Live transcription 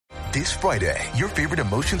This Friday, your favorite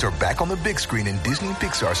emotions are back on the big screen in Disney and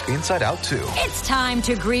Pixar's Inside Out 2. It's time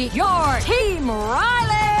to greet your Team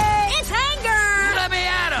Riley. It's anger. Let me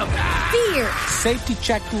at him. Fear. Safety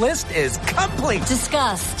checklist is complete.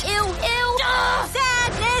 Disgust. Ew.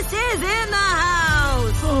 Sadness is in the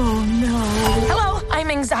house. Oh, no. Hello, I'm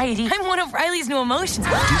anxiety. I'm one of Riley's new emotions.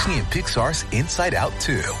 Disney and Pixar's Inside Out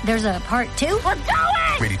 2. There's a part 2? We're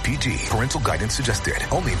going! Rated PG. Parental guidance suggested.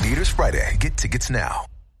 Only in theaters Friday. Get tickets now.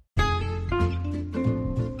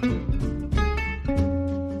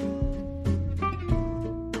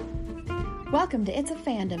 Welcome to It's a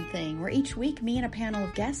Fandom Thing, where each week me and a panel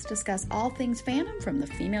of guests discuss all things fandom from the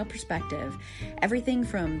female perspective. Everything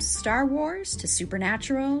from Star Wars to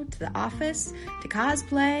Supernatural to The Office to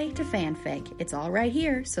cosplay to fanfic. It's all right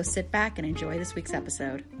here, so sit back and enjoy this week's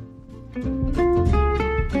episode.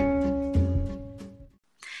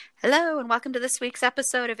 Hello, and welcome to this week's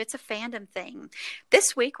episode of It's a Fandom Thing.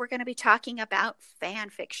 This week, we're going to be talking about fan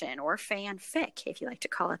fiction, or fanfic, if you like to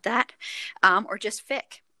call it that, or just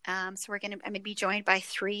fic. So I'm going to be joined by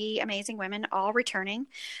three amazing women, all returning.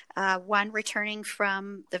 One returning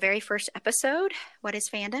from the very first episode, What is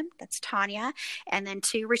Fandom? That's Tanya. And then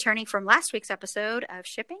two returning from last week's episode of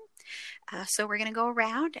Shipping. So we're going to go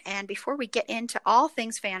around, and before we get into all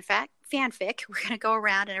things fanfic, we're going to go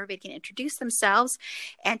around and everybody can introduce themselves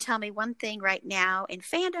and tell me one thing right now in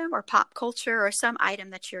fandom or pop culture or some item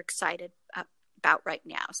that you're excited about right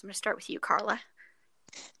now. So I'm going to start with you, Carla.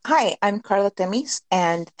 Hi, I'm Carla Temis,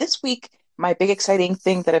 and this week, my big exciting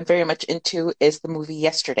thing that I'm very much into is the movie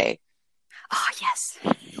Yesterday. Oh, yes.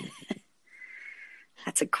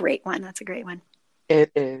 That's a great one.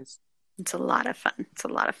 It is. It's a lot of fun.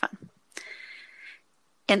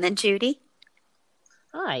 And then Judy.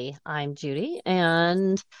 Hi, I'm Judy,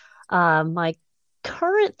 and my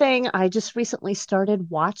current thing I just recently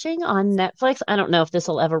started watching on Netflix. I don't know if this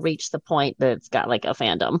will ever reach the point that it's got like a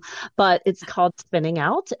fandom, but it's called Spinning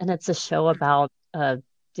Out, and it's a show about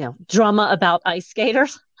drama about ice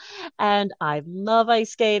skaters. And I love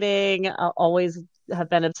ice skating. I always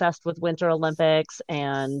have been obsessed with Winter Olympics,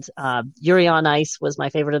 and Yuri on Ice was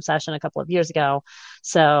my favorite obsession a couple of years ago.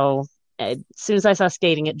 So as soon as I saw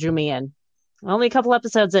skating, it drew me in. Only a couple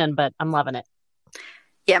episodes in, but I'm loving it.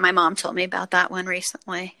 Yeah, my mom told me about that one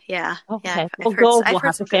recently. Yeah. Okay. Yeah, we'll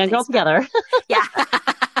have to fangirl together. Yeah.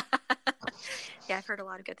 Yeah, I've heard a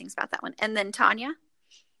lot of good things about that one. And then Tanya.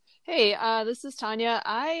 Hey, this is Tanya.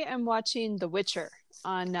 I am watching The Witcher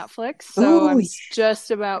on Netflix. So I'm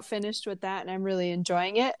just about finished with that, and I'm really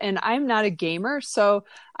enjoying it. And I'm not a gamer, so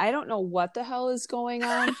I don't know what the hell is going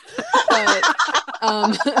on.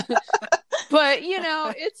 But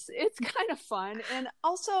it's kind of fun. And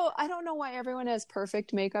also, I don't know why everyone has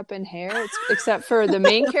perfect makeup and hair, except for the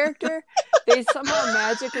main character. They somehow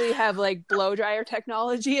magically have like blow dryer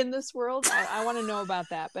technology in this world. I want to know about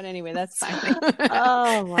that. But anyway, that's fine.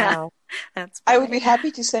 Oh, wow. That's funny. I would be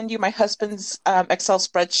happy to send you my husband's Excel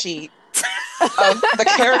spreadsheet of the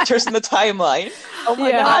characters in the timeline. Oh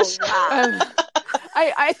my gosh.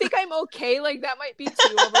 I think I'm okay. Like, that might be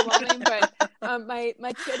too overwhelming, but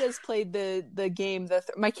my kid has played the game.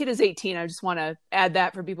 My kid is 18. I just want to add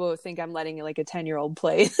that for people who think I'm letting like a 10-year-old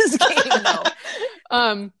play this game.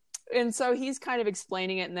 No. And so he's kind of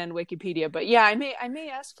explaining it, and then Wikipedia. But yeah, I may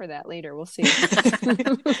ask for that later. We'll see.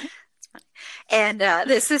 And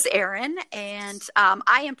this is Erin, and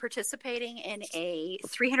I am participating in a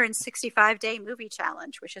 365-day movie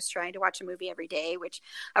challenge, which is trying to watch a movie every day, which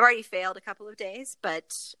I've already failed a couple of days,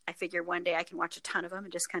 but I figure one day I can watch a ton of them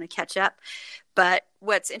and just kind of catch up. But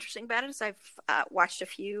what's interesting about it is I've watched a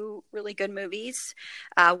few really good movies.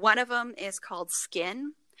 One of them is called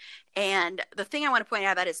Skin. And the thing I want to point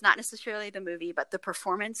out about it is not necessarily the movie, but the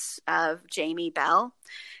performance of Jamie Bell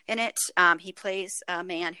in it. He plays a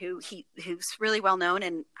man who's really well known,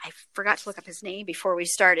 and I forgot to look up his name before we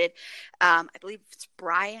started. I believe it's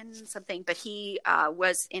Brian something, but he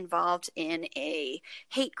was involved in a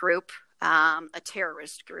hate group, a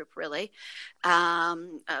terrorist group, really,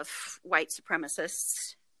 of white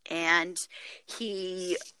supremacists, and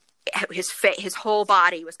his whole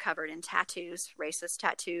body was covered in tattoos, racist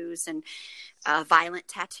tattoos and violent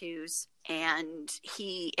tattoos. And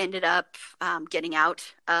he ended up getting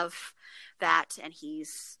out of that. And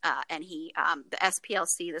the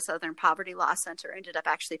SPLC, the Southern Poverty Law Center, ended up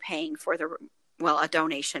actually paying for a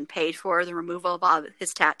donation paid for the removal of all of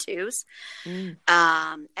his tattoos. And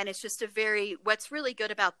it's just what's really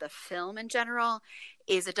good about the film in general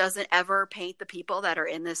is it doesn't ever paint the people that are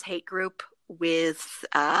in this hate group with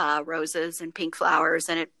roses and pink flowers,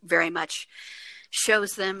 and it very much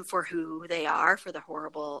shows them for who they are, for the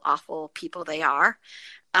horrible, awful people they are.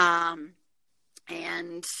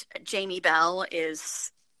 and Jamie Bell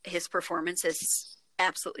his performance is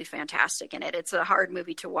absolutely fantastic in it. It's a hard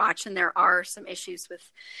movie to watch, and there are some issues with,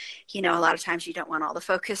 a lot of times you don't want all the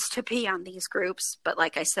focus to be on these groups, but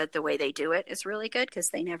like I said, the way they do it is really good because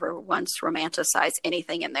they never once romanticize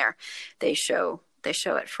anything in there. They show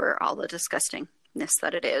it for all the disgustingness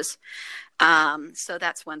that it is. So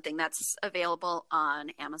that's one thing that's available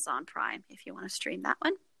on Amazon Prime if you want to stream that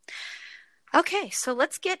one. Okay, so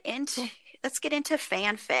let's get into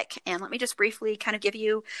fanfic, and let me just briefly kind of give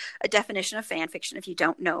you a definition of fan fiction if you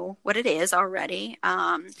don't know what it is already.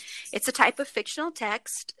 It's a type of fictional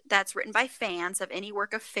text that's written by fans of any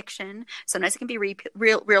work of fiction. Sometimes it can be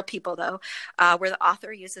real people, though, where the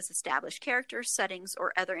author uses established characters, settings,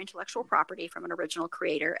 or other intellectual property from an original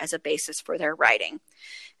creator as a basis for their writing.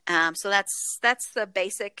 So that's the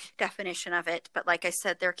basic definition of it. But like I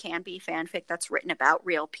said, there can be fanfic that's written about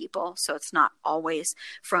real people, so it's not always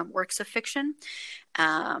from works of fiction.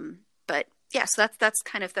 But yeah, so that's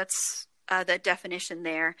the definition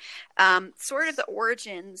there. Sort of the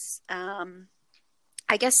origins.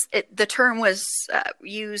 I guess the term was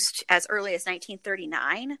used as early as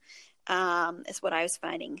 1939. Is what I was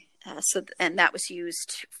finding. And that was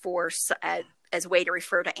used for as a way to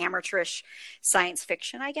refer to amateurish science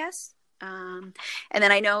fiction, I guess. And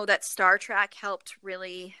then I know that Star Trek helped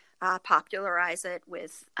really popularize it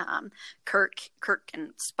with Kirk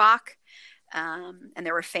and Spock. And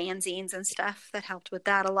there were fanzines and stuff that helped with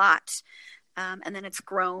that a lot. And then it's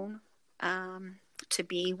grown to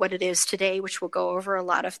be what it is today, which will go over a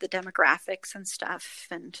lot of the demographics and stuff.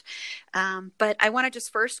 And but I want to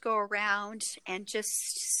just first go around and just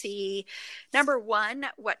see, number one,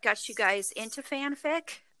 what got you guys into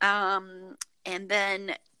fanfic, and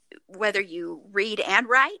then whether you read and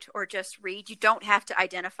write or just read. You don't have to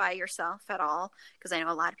identify yourself at all, because I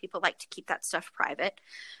know a lot of people like to keep that stuff private.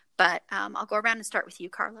 But I'll go around and start with you,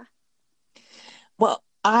 Carla. Well,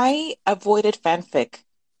 I avoided fanfic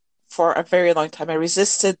for a very long time. I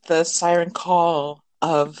resisted the siren call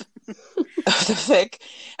of the fic,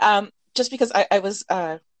 just because I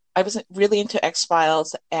wasn't really into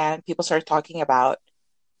X-Files, and people started talking about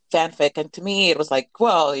fanfic, and to me it was like,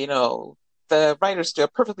 well, the writers do a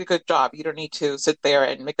perfectly good job. You don't need to sit there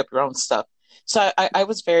and make up your own stuff. So I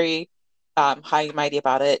was very high and mighty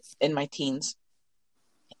about it in my teens,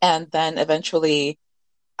 and then eventually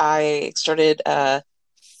I started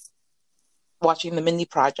watching the Mindy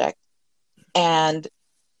Project, and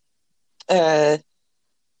it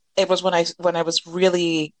was when I was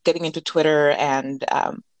really getting into Twitter and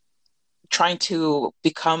trying to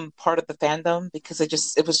become part of the fandom, because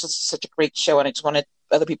it was just such a great show, and I just wanted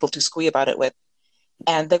other people to squee about it with.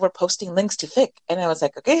 And they were posting links to fic, and I was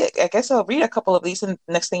like, okay, I guess I'll read a couple of these. And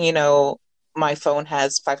next thing you know, my phone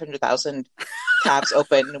has 500,000 tabs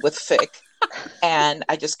open with fic, and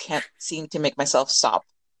I just can't seem to make myself stop.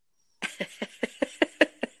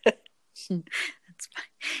 That's fine.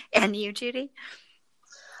 And you, Judy?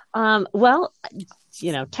 Well,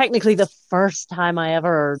 technically the first time I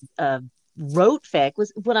ever wrote fic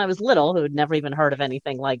was when I was little, who had never even heard of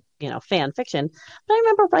anything like, fan fiction. But I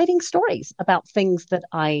remember writing stories about things that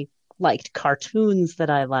I liked, cartoons that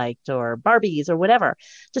I liked, or Barbies or whatever.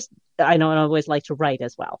 Just, I know I always like to write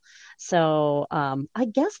as well. So I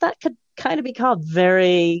guess that could kind of be called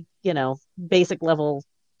very, basic level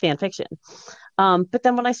fan fiction. But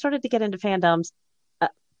then when I started to get into fandoms,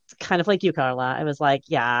 kind of like you, Carla, I was like,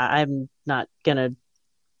 yeah, I'm not going to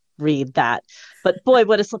read that. But boy,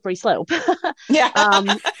 what a slippery slope. Yeah.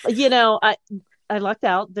 I lucked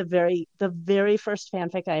out. The very first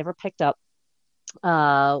fanfic I ever picked up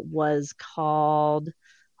was called,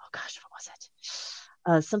 oh gosh, what was it?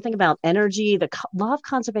 Something about energy, the law of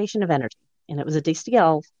conservation of energy. And it was a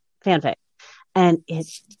DCL fanfic. And it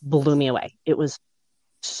blew me away. It was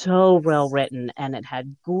so well written, and it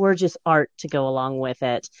had gorgeous art to go along with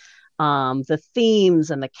it. The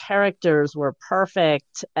themes and the characters were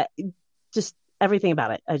perfect. Just everything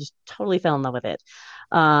about it. I just totally fell in love with it.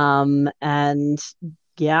 And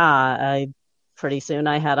yeah, pretty soon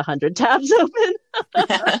I had 100 tabs open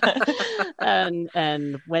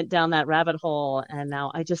and went down that rabbit hole. And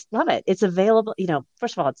now I just love it. It's available.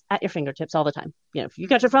 First of all, it's at your fingertips all the time. If you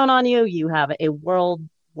got your phone on you, you have a world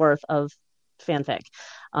worth of fanfic.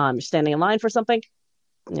 You're standing in line for something,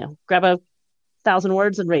 grab 1,000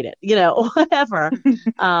 words and read it, whatever.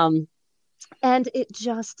 And it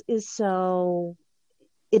just is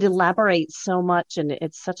it elaborates so much, and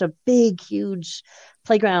it's such a big, huge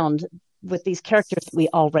playground with these characters that we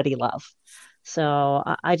already love. So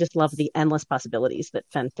I just love the endless possibilities that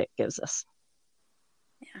fanfic gives us.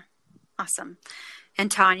 Yeah. Awesome.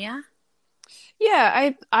 And Tanya?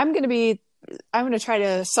 Yeah, I'm going to be I'm going to try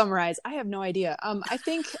to summarize. I have no idea. I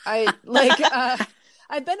think I like,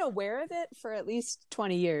 I've been aware of it for at least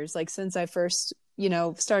 20 years, like since I first,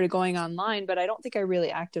 started going online, but I don't think I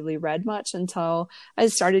really actively read much until I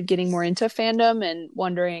started getting more into fandom and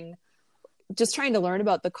wondering, just trying to learn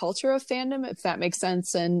about the culture of fandom, if that makes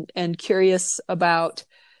sense, and curious about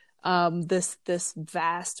this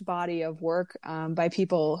vast body of work by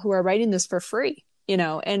people who are writing this for free,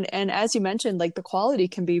 and as you mentioned, like the quality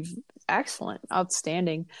can be excellent,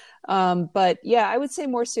 outstanding. But yeah, I would say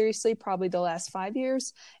more seriously, probably the last 5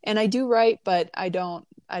 years. And I do write, but I don't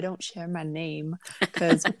share my name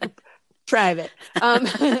because private.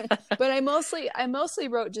 But I mostly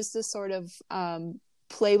wrote just to sort of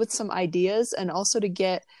play with some ideas, and also to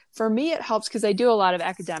get, for me, it helps because I do a lot of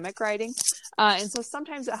academic writing. And so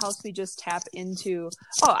sometimes it helps me just tap into,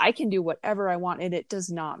 I can do whatever I want and it does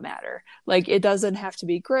not matter. Like it doesn't have to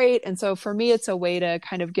be great. And so for me, it's a way to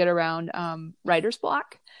kind of get around writer's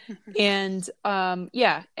block. And and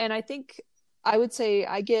I think I would say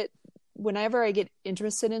whenever I get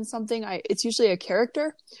interested in something, it's usually a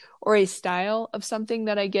character or a style of something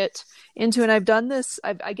that I get into. And I've done this,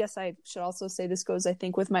 I guess I should also say this goes, I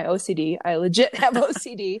think, with my OCD. I legit have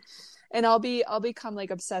OCD, and I'll become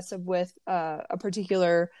like obsessive with a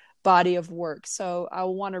particular body of work. So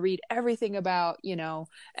I'll want to read everything about,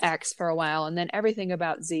 X for a while, and then everything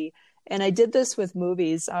about Z. And I did this with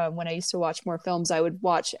movies. When I used to watch more films, I would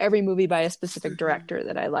watch every movie by a specific director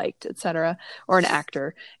that I liked, etc., or an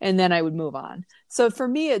actor, and then I would move on. So for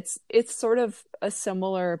me, it's sort of a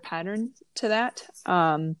similar pattern to that.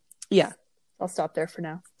 I'll stop there for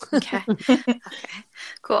now. Okay,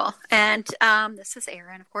 cool. And this is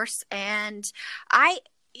Erin, of course. And I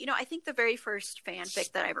think the very first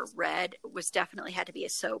fanfic that I ever read had to be a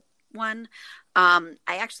soap one. I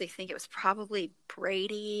actually think it was probably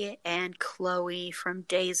Brady and Chloe from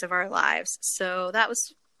Days of Our Lives. So that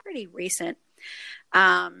was pretty recent.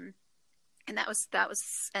 And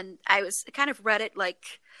and I kind of read it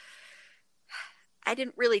like, I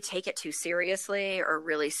didn't really take it too seriously or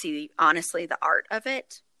really see, honestly, the art of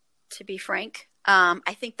it, to be frank.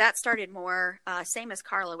 I think that started more, same as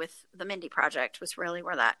Carla with the Mindy Project, was really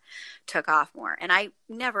where that took off more. And I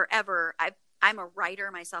never, ever, I'm a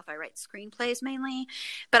writer myself. I write screenplays mainly,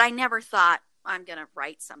 but I never thought I'm going to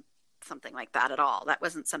write something like that at all. That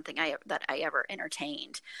wasn't something that I ever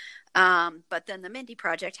entertained. But then the Mindy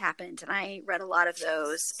Project happened, and I read a lot of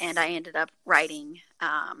those, and I ended up writing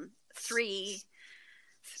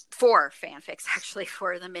 4 fanfics actually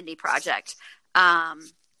for the Mindy Project.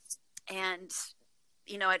 And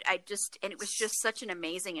it was just such an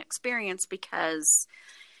amazing experience because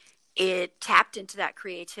it tapped into that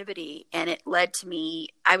creativity, and it led to me,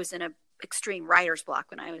 I was in a extreme writer's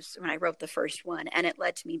block when I wrote the first one, and it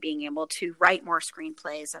led to me being able to write more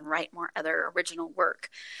screenplays and write more other original work.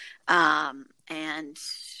 And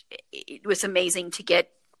it was amazing to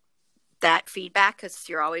get that feedback, because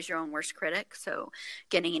you're always your own worst critic. So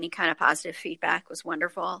getting any kind of positive feedback was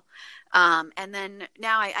wonderful. And then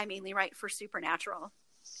now I mainly write for Supernatural.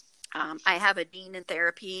 I have a Dean in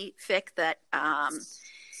Therapy fic that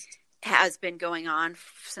has been going on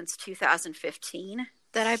since 2015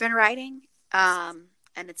 that I've been writing. And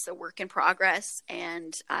it's a work in progress.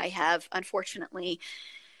 And I have, unfortunately,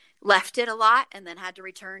 left it a lot and then had to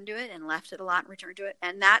return to it, and left it a lot and returned to it.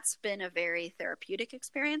 And that's been a very therapeutic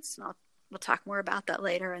experience. And we'll talk more about that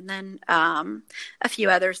later. And then a few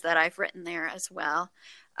others that I've written there as well.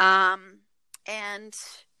 And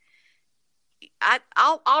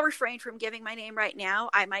I'll refrain from giving my name right now.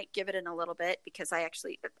 I might give it in a little bit because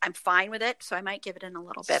I'm fine with it. So I might give it in a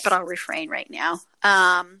little bit, but I'll refrain right now.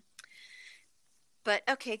 But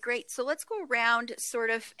okay, great. So let's go around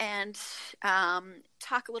sort of and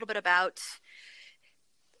talk a little bit about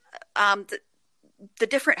the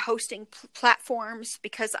different hosting platforms,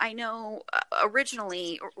 because I know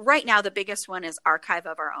originally, right now, the biggest one is Archive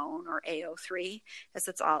of Our Own, or AO3, as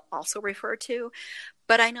it's also referred to.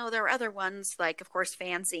 But I know there are other ones, like, of course,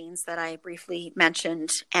 fanzines that I briefly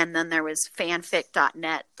mentioned. And then there was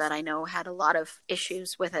fanfic.net that I know had a lot of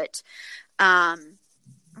issues with it.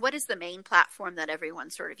 What is the main platform that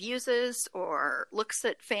everyone sort of uses or looks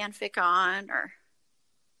at fanfic on? Or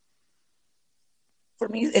for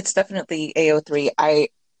me, it's definitely AO3.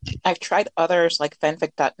 I've tried others like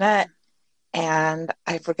fanfic.net, and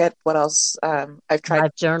I forget what else I've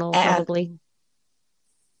tried. LiveJournal, probably.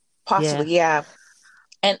 Possibly, yeah.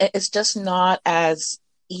 And it's just not as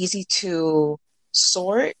easy to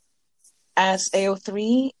sort as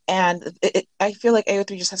AO3, and I feel like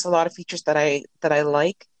AO3 just has a lot of features that I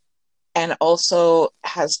like, and also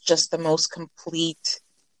has just the most complete,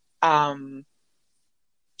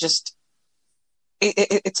 just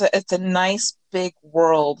it's a nice big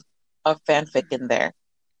world of fanfic in there,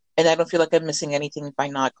 and I don't feel like I'm missing anything by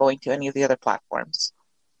not going to any of the other platforms.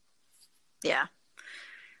 Yeah,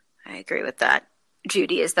 I agree with that.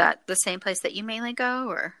 Judy, is that the same place that you mainly go,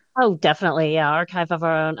 or? Oh, definitely. Yeah. Archive of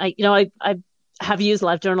Our Own. I have used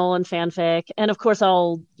LiveJournal and fanfic. And of course,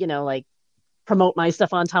 I'll, like promote my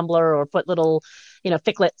stuff on Tumblr or put little,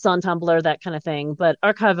 ficlets on Tumblr, that kind of thing. But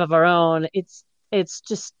Archive of Our Own, it's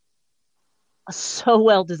just so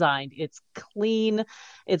well designed. It's clean.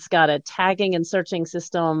 It's got a tagging and searching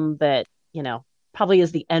system that, probably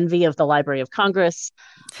is the envy of the Library of Congress.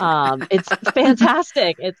 It's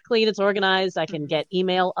fantastic. It's clean. It's organized. I can get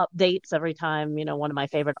email updates every time, one of my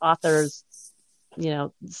favorite authors,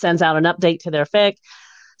 sends out an update to their fic.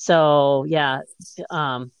 So yeah.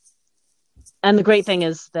 And the great thing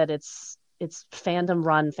is that it's fandom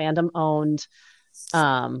run, fandom owned,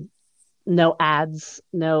 no ads,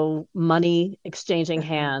 no money exchanging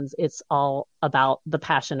hands. It's all about the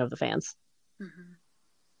passion of the fans. Mm-hmm.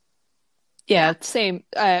 Yeah, same.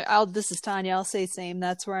 This is Tanya. I'll say same.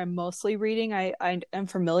 That's where I'm mostly reading. I am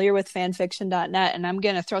familiar with fanfiction.net, and I'm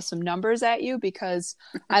going to throw some numbers at you because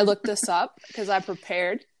I looked this up because I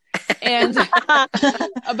prepared. And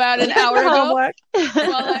about an hour ago,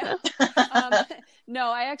 no,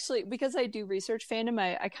 I actually, because I do research fandom,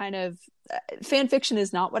 I kind of, fan fiction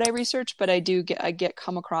is not what I research, but I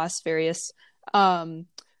come across various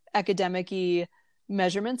academic-y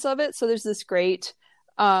measurements of it. So there's this great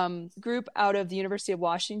group out of the University of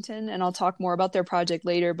Washington, and I'll talk more about their project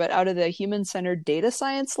later, but out of the Human-Centered Data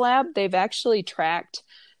Science Lab, they've actually tracked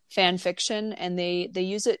fan fiction, and they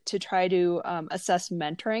use it to try to assess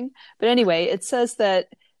mentoring. But anyway, it says that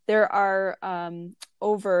there are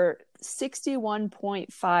over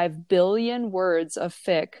 61.5 billion words of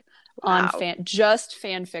fic on just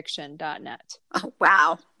fanfiction.net. Oh,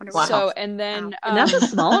 wow. So, and then and that's a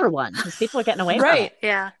smaller one because people are getting away from it.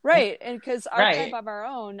 Yeah. Right. And because Archive of Our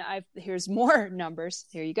Own, here's more numbers.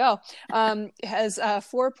 Here you go. Has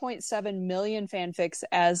 4.7 million fanfics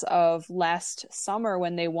as of last summer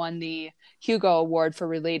when they won the Hugo Award for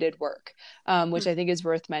related work, which I think is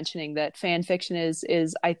worth mentioning, that fan fiction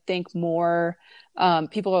is I think more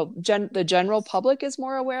the general public is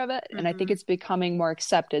more aware of it, and I think it's becoming more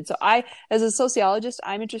accepted. So as a sociologist,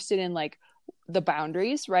 I'm interested in like the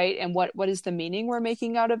boundaries, right? And what is the meaning we're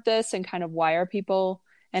making out of this, and kind of why are people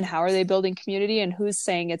and how are they building community, and who's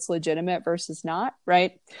saying it's legitimate versus not,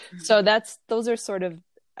 right? So those are sort of,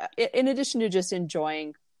 in addition to just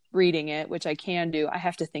enjoying reading it, which I can do, I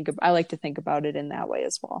like to think about it in that way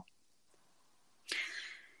as well.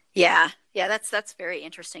 Yeah, that's very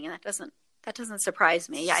interesting, and that doesn't surprise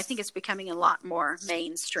me. Yeah, I think it's becoming a lot more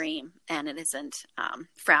mainstream, and it isn't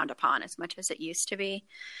frowned upon as much as it used to be.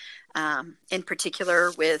 In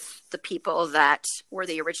particular with the people that were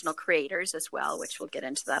the original creators as well, which we'll get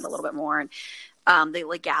into that a little bit more, and the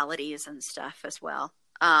legalities and stuff as well.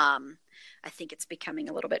 I think it's becoming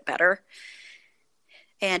a little bit better.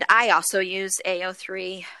 And I also use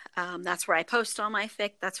AO3. That's where I post all my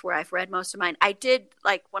fic. That's where I've read most of mine. I did,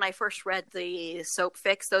 like, when I first read the soap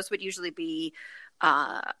fics, those would usually be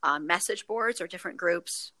on message boards or different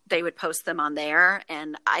groups. They would post them on there,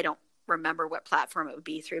 and I don't remember what platform it would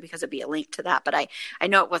be through because it'd be a link to that. But I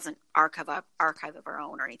know it wasn't Archive of Our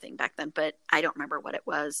Own or anything back then, but I don't remember what it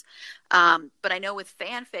was. But I know with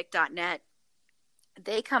fanfic.net,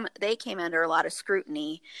 they came under a lot of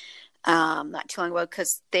scrutiny not too long ago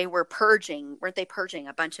because they were weren't they purging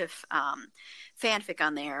a bunch of fanfic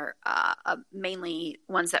on there, mainly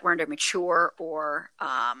ones that were under mature or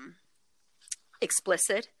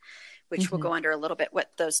explicit, which will go under a little bit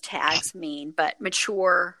what those tags mean. But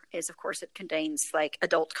mature is, of course, it contains like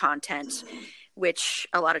adult content, which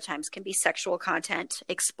a lot of times can be sexual content.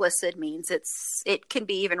 Explicit means it can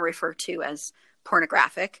be even referred to as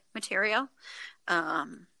pornographic material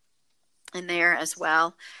in there as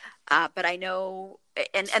well. But I know,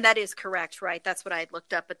 and that is correct, right? That's what I had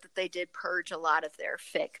looked up, but that they did purge a lot of their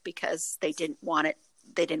fic because they didn't want it.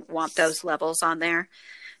 They didn't want those levels on there,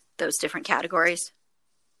 those different categories.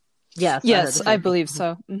 Yes, I believe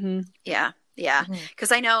so. Mm-hmm. Yeah.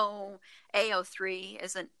 Because I know AO3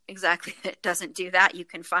 isn't exactly, it doesn't do that. You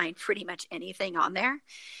can find pretty much anything on there.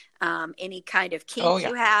 Any kind of kink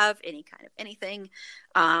you have, any kind of anything,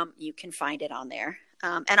 you can find it on there.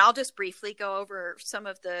 And I'll just briefly go over some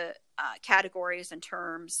of the categories and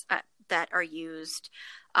terms that are used.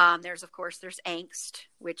 There's angst,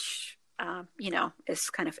 which is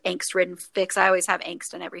kind of angst-ridden fics. I always have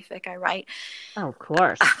angst in every fic I write. Oh, of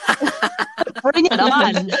course. Bring it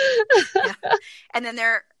on. Yeah. And then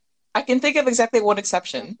I can think of exactly one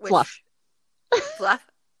exception. Fluff. Fluff?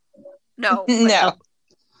 No. No.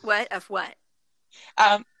 What? Of what?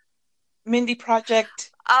 Mindy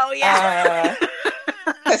Project. Oh, yeah.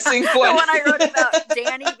 Missing The one. one I wrote about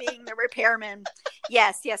Danny being the repairman.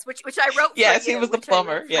 Yes, which I wrote for you. Yes, he was the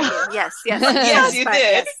plumber. Yeah. Yes. Yes, you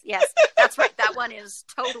did. Yes. That's right. That one is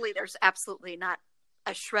totally, there's absolutely not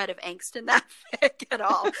a shred of angst in that fic at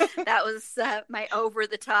all. That was my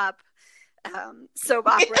over-the-top soap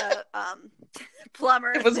opera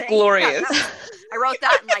plumber. It was thing. glorious. I wrote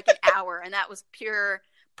that in like an hour, and that was pure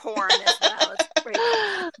porn as well. It's great.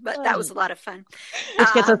 But that was a lot of fun.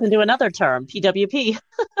 Which gets us into another term, PWP.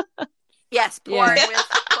 Yes, porn with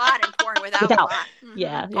plot and porn without plot. Mm-hmm.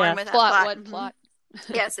 Yeah, porn without plot. plot. What plot?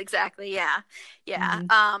 Yes, exactly. Yeah.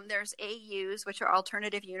 Mm-hmm. There's AUs, which are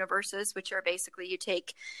alternative universes, which are basically you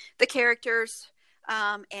take the characters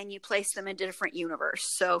and you place them in a different universe.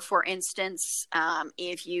 So, for instance,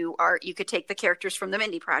 if you could take the characters from the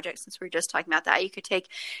Mindy Project, since we were just talking about that. You could take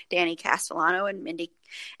Danny Castellano and Mindy,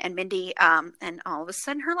 and all of a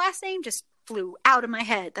sudden her last name just flew out of my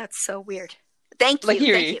head. That's so weird. Thank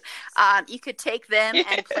you. You could take them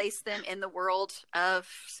and place them in the world of,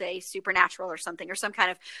 say, Supernatural or something, or some kind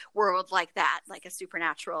of world like that, like a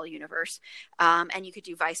supernatural universe. And you could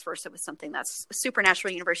do vice versa with something that's a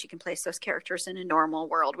supernatural universe. You can place those characters in a normal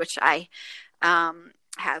world, which I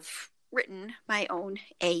have written my own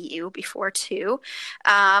AU before too.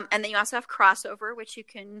 And then you also have crossover, which you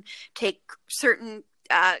can take certain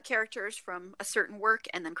characters from a certain work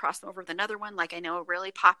and then cross them over with another one. Like, I know a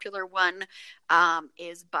really popular one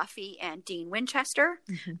is Buffy and Dean Winchester.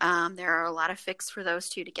 Mm-hmm. There are a lot of fics for those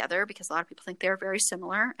two together because a lot of people think they're very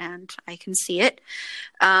similar, and I can see it.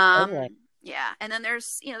 Yeah. And then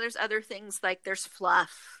there's other things, like there's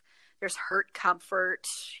fluff. There's hurt comfort,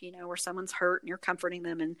 where someone's hurt and you're comforting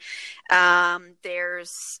them. And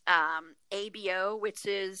there's ABO, which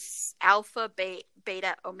is Alpha,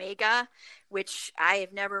 Beta, Omega, which I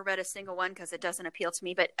have never read a single one because it doesn't appeal to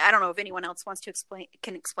me. But I don't know if anyone else wants to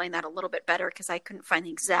explain that a little bit better, because I couldn't find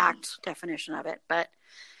the exact definition of it. But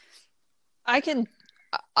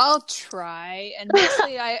I'll try. And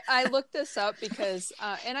mostly I looked this up because,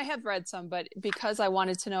 and I have read some, but because I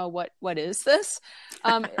wanted to know what is this?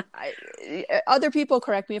 Other people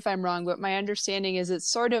correct me if I'm wrong, but my understanding is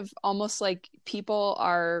it's sort of almost like people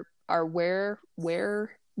are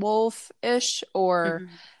werewolf-ish, or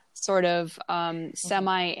sort of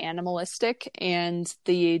semi-animalistic, and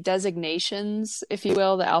the designations, if you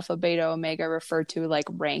will, the Alpha, Beta, Omega, refer to like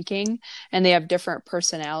ranking, and they have different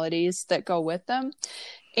personalities that go with them.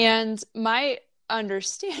 And my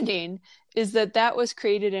understanding is that was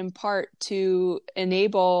created in part to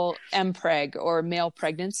enable MPreg, or male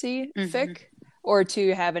pregnancy fic, or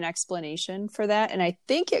to have an explanation for that. And I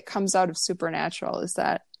think it comes out of Supernatural. Is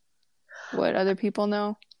that what other people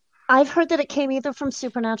know? I've heard that it came either from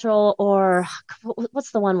Supernatural or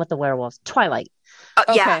what's the one with the werewolves? Twilight.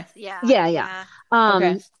 Okay. Yeah.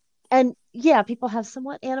 Okay. And yeah, people have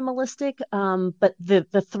somewhat animalistic, but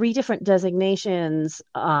the three different designations,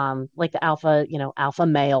 like the alpha, alpha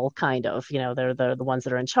male kind of, they're the ones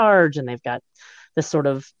that are in charge, and they've got this sort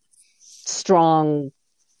of strong,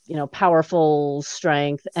 powerful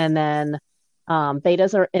strength. And then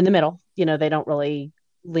betas are in the middle, they don't really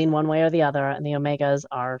lean one way or the other. And the omegas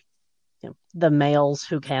are the males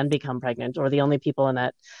who can become pregnant, or the only people in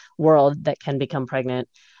that world that can become pregnant.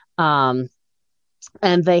 And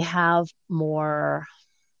they have more,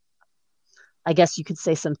 I guess you could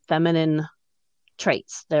say, some feminine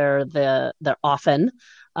traits. They're often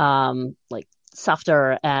like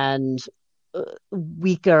softer and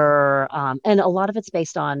weaker, and a lot of it's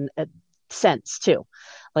based on sense too.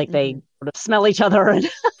 Like they sort of smell each other and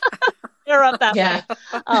they're up that way,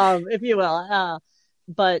 if you will.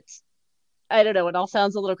 But I don't know. It all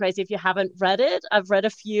sounds a little crazy. If you haven't read it, I've read a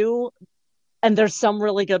few. And there's some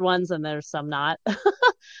really good ones and there's some not.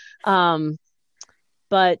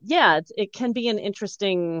 But yeah, it can be an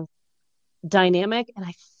interesting dynamic. And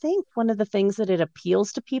I think one of the things that it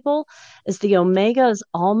appeals to people is the omegas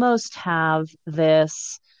almost have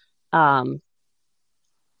this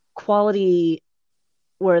quality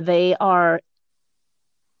where their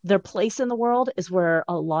place in the world is where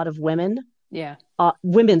a lot of women's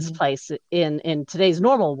place in today's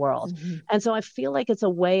normal world. And so I feel like it's a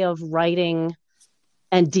way of writing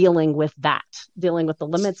and dealing with the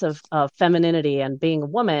limits of femininity and being a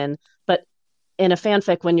woman, but in a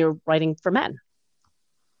fanfic when you're writing for men.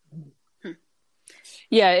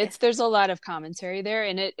 Yeah, there's a lot of commentary there,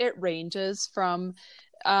 and it ranges from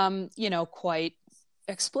quite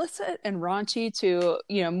explicit and raunchy to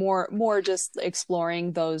more just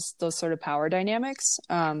exploring those sort of power dynamics.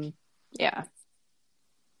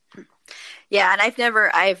 Yeah, and I've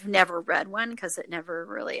never read one because it never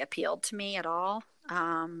really appealed to me at all.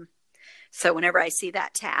 So whenever I see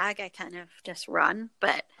that tag, I kind of just run.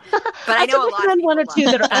 But I know a lot of people one or love two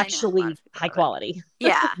it. that are I know a lot actually of people high love it. quality.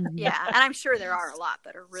 Yeah, and I'm sure there are a lot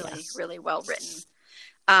that are really, really well written.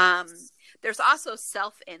 There's also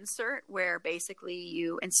self-insert, where basically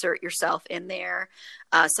you insert yourself in there.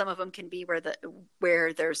 Some of them can be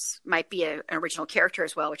where there's might be an original character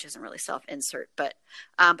as well, which isn't really self-insert. But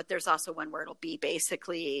there's also one where it'll be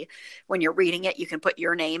basically when you're reading it, you can put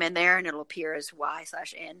your name in there and it'll appear as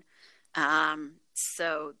Y/N.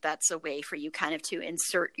 So that's a way for you kind of to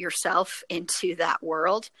insert yourself into that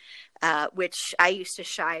world, which I used to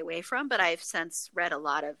shy away from, but I've since read a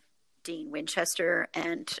lot of Dean Winchester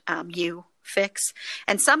and fics,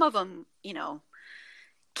 and some of them,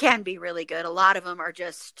 can be really good. A lot of them are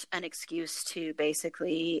just an excuse to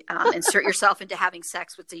basically insert yourself into having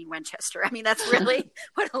sex with Dean Winchester. I mean, that's really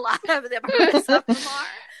what a lot of them are.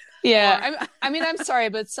 Yeah, I'm sorry,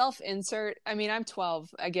 but self-insert. I mean, I'm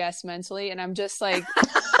 12, I guess, mentally, and I'm just like,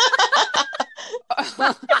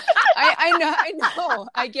 I know,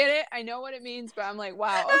 I get it, I know what it means, but I'm like,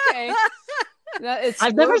 wow, okay.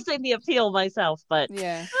 I've never seen the appeal myself, but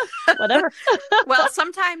yeah, whatever. Well,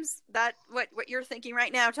 sometimes that what you're thinking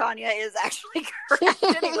right now, Tanya, is actually correct.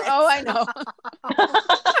 Anyway. Oh, I know.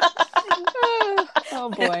 Oh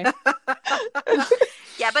boy.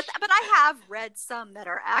 Yeah, but I have read some that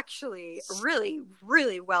are actually really,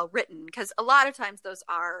 really well written, because a lot of times those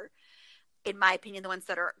are, in my opinion, the ones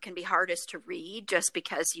that can be hardest to read, just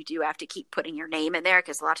because you do have to keep putting your name in there,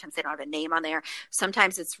 because a lot of times they don't have a name on there.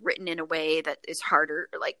 Sometimes it's written in a way that is harder,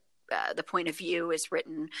 like the point of view is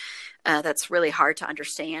written that's really hard to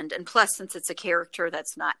understand. And plus, since it's a character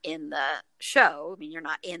that's not in the show, I mean, you're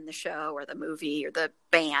not in the show or the movie or the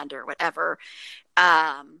band or whatever,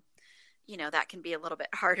 that can be a little bit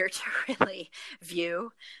harder to really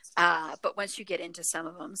view. But once you get into some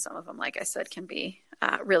of them, like I said, can be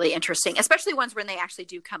really interesting, especially ones when they actually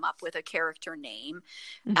do come up with a character name.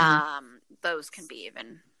 Mm-hmm. Those can be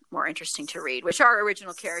even more interesting to read, which are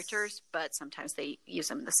original characters, but sometimes they use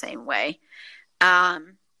them the same way.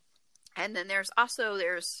 And then there's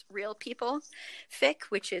real people fic,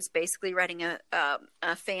 which is basically writing a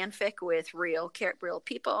fanfic with real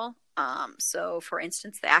people. So for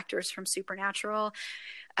instance, the actors from Supernatural,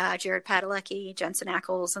 Jared Padalecki, Jensen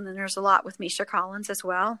Ackles, and then there's a lot with Misha Collins as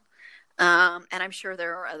well. And I'm sure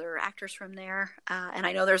there are other actors from there. And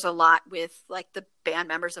I know there's a lot with like the band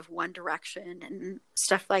members of One Direction and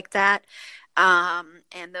stuff like that.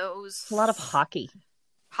 And those... A lot of hockey.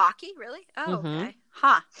 Hockey, really? Oh, mm-hmm. Okay.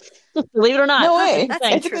 Huh. Believe it or not. No way. That's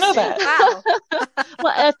I didn't know that. Wow.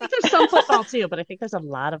 Well, I think there's some football too, but I think there's a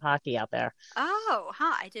lot of hockey out there. Oh,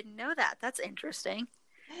 I didn't know that. That's interesting.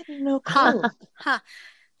 I had no clue.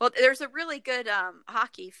 Well, there's a really good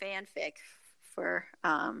hockey fanfic for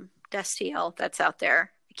Destiel that's out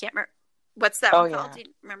there. I can't remember. What's that one called? Yeah. Do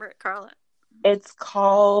you remember it, Carla? It's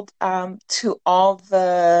called To All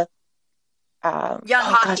the Young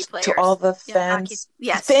hockey players. To all the fans.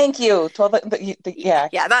 Yes. Thank you. To all the yeah.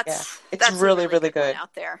 It's that's really, really good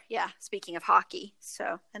out there. Yeah. Speaking of hockey,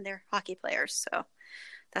 and they're hockey players, so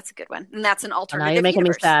that's a good one. And that's an alternative. Now you're making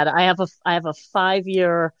universe. me sad. I have a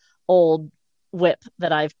 5-year-old whip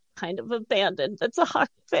that I've kind of abandoned. That's a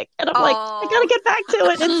hockey fic, and I'm like, I gotta get back to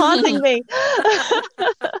it. It's haunting me.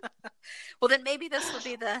 Well, then maybe this will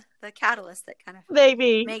be the catalyst that kind of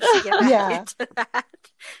maybe makes you get back into that.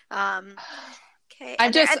 Okay.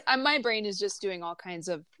 My brain is just doing all kinds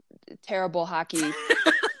of terrible hockey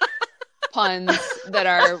puns that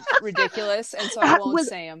are ridiculous, and so I won't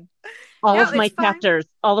say them. All of my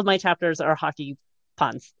chapters are hockey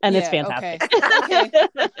puns, and it's fantastic. Okay.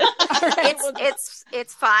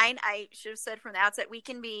 It's fine. I should have said from the outset, we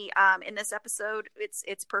can be in this episode.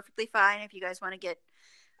 It's perfectly fine if you guys want to get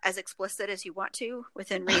as explicit as you want to,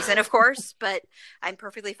 within reason, of course, but I'm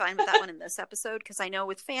perfectly fine with that one in this episode, because I know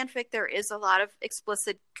with fanfic there is a lot of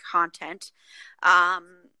explicit content. A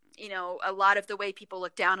lot of the way people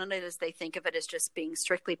look down on it is they think of it as just being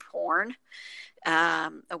strictly porn, a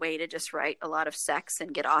way to just write a lot of sex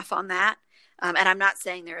and get off on that. And I'm not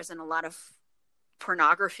saying there isn't a lot of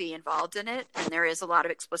pornography involved in it, and there is a lot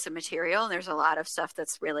of explicit material, and there's a lot of stuff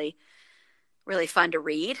that's really, really fun to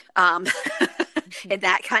read. In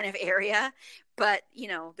that kind of area, but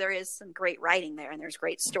there is some great writing there, and there's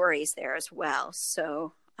great stories there as well.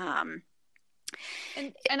 So, and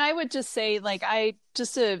I would just say, like, I'm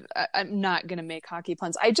not gonna make hockey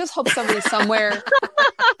puns. I just hope somebody somewhere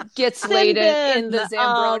gets laid in the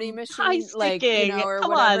Zambrotti machine, like, or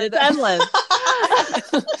come whatever. On, it's endless.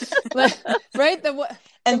 Right?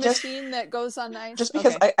 And the machine that goes on ice. Just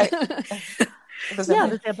because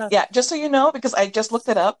just so you know, because I just looked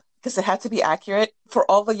it up because it had to be accurate for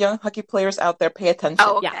all the young hockey players out there. Pay attention.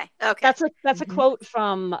 Oh, okay. Yeah. Okay. That's a quote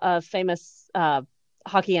from a famous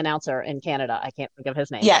hockey announcer in Canada. I can't think of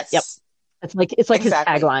his name. Yes. Yep. It's like exactly. his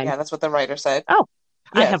tagline. Yeah, that's what the writer said. Oh,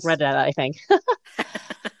 yes. I have read that, I think.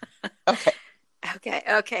 Okay.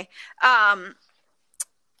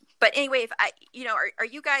 But anyway, if are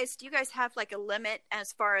you guys? Do you guys have like a limit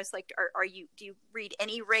as far as like, do you read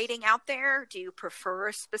any rating out there? Do you prefer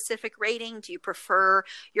a specific rating? Do you prefer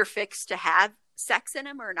your fics to have sex in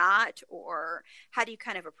them or not? Or how do you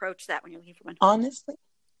kind of approach that when you're looking for one? Honestly,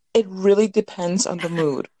 it really depends on the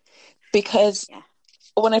mood. Because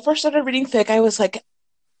when I first started reading fic, I was like,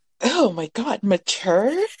 oh my God,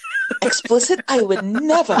 mature? Explicit? I would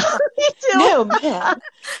never. No, man.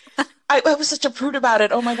 I was such a prude about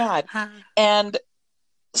it. Oh my God. And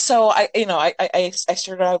so I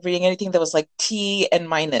started out reading anything that was like T and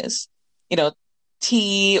minus,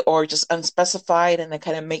 T or just unspecified, and then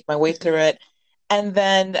kind of make my way through it. And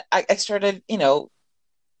then I started,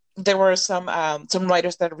 there were some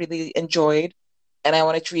writers that I really enjoyed, and I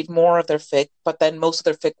wanted to read more of their fic, but then most of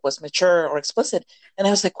their fic was mature or explicit. And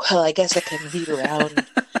I was like, well, I guess I can read around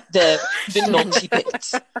the naughty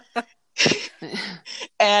bits.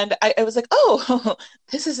 And I was like, oh,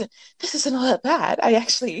 this isn't all that bad.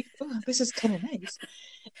 This is kind of nice.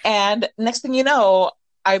 And next thing you know,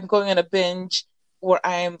 I'm going on a binge where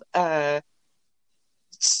I'm putting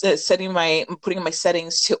in my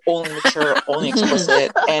settings to only mature, only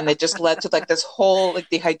explicit, and it just led to like this whole like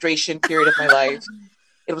dehydration period of my life.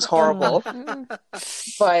 It was horrible.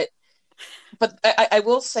 But I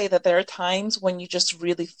will say that there are times when you just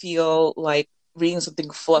really feel like reading something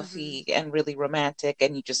fluffy and really romantic,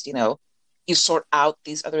 and you just you sort out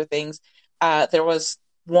these other things. There was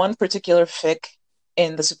one particular fic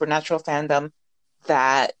in the Supernatural fandom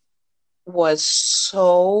that was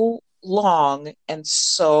so long and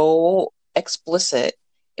so explicit.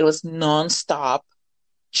 It was nonstop,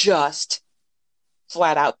 just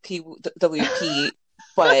flat out PWP,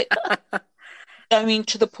 but I mean,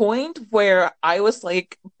 to the point where I was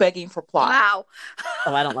like begging for plot. Wow.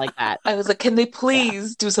 Oh, I don't like that. I was like, can they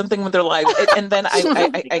please do something with their lives? And then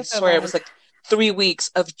I swear it was like 3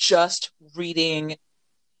 weeks of just reading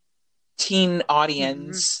teen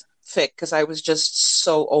audience fic, because I was just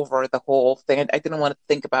so over the whole thing. I didn't want to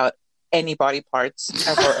think about any body parts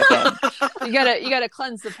ever again. You gotta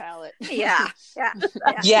cleanse the palate. Yeah.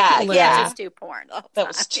 Just do porn. That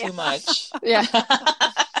was too much. Yeah.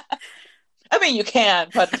 I mean, you can,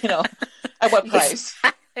 but at what price?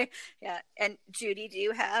 Yeah. And Judy, do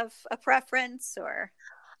you have a preference or?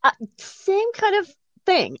 Same kind of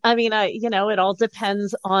thing. I mean, it all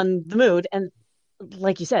depends on the mood. And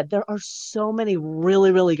like you said, there are so many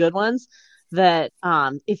really, really good ones that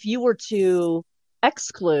if you were to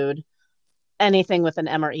exclude anything with an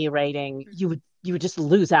M or E rating, you would just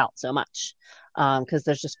lose out so much, because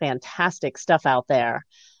there's just fantastic stuff out there.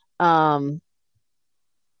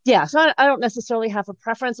 Yeah, so I don't necessarily have a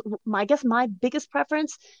preference. I guess my biggest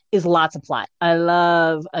preference is lots of plot. I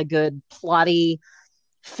love a good plotty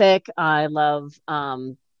fic. I love,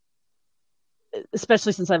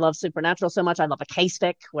 especially since I love Supernatural so much, I love a case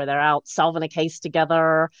fic where they're out solving a case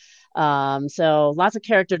together. So lots of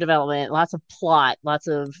character development, lots of plot, lots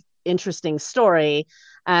of interesting story.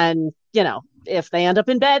 And, if they end up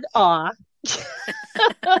in bed,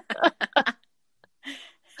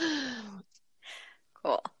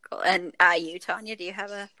 Cool. And you, Tanya, do you have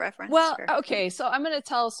a preference? Well, okay, so I'm going to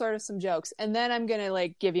tell sort of some jokes, and then I'm going to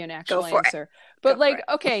like give you an actual answer. But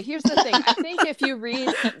okay, here's the thing. I think if you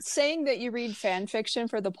saying that you read fan fiction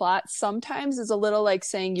for the plot sometimes is a little like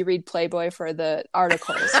saying you read Playboy for the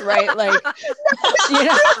articles, right? Like,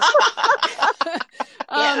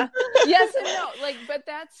 yes and no. Like, but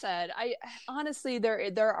that said, I honestly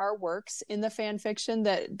there are works in the fan fiction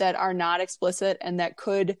that are not explicit and that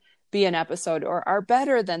could be an episode or are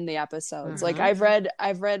better than the episodes. Like I've read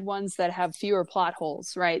ones that have fewer plot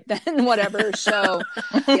holes, right, than whatever show.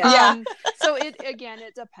 So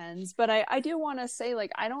it depends. But I do want to say,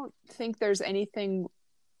 like, I don't think there's anything,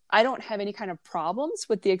 I don't have any kind of problems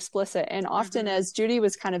with the explicit. And often, as Judy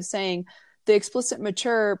was kind of saying, the explicit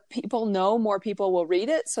mature, people know more people will read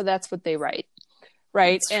it. So that's what they write.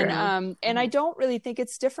 Right. And I don't really think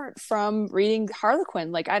it's different from reading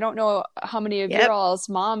Harlequin. Like, I don't know how many of your all's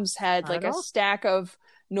moms had like a stack of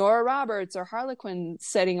Nora Roberts or Harlequin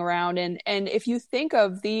sitting around. And if you think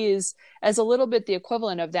of these as a little bit the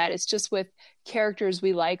equivalent of that, it's just with characters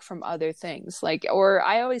we like from other things. Like, or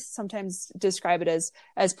I always sometimes describe it as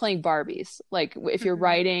playing Barbies. Like if you're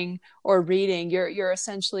writing or reading, you're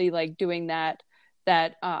essentially like doing that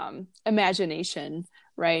imagination,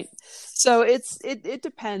 right? So it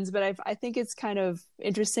depends, but I think it's kind of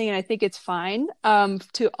interesting, and I think it's fine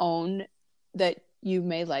to own that you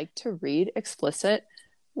may like to read explicit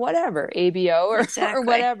whatever, ABO or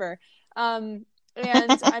whatever. And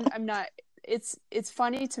I'm not, it's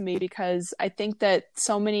funny to me because I think that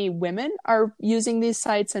so many women are using these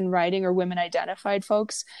sites and writing, or women identified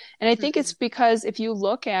folks. And I think it's because if you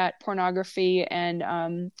look at pornography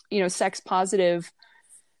and, sex positive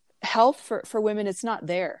health for women, it's not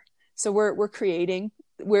there. So we're writing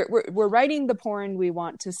the porn we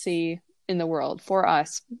want to see in the world for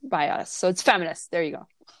us, by us. So it's feminist. There you go.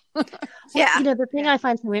 Yeah. The thing I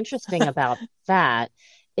find so interesting about that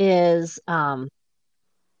is, if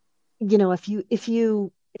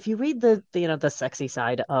you read the sexy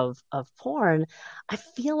side of porn, I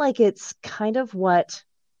feel like it's kind of what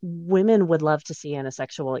women would love to see in a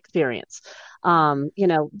sexual experience.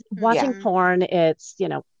 Watching porn, it's,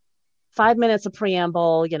 5 minutes of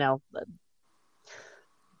preamble,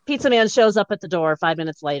 pizza man shows up at the door. 5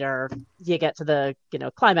 minutes later, you get to the,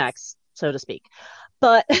 climax, so to speak.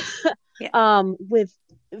 But with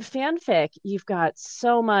fanfic, you've got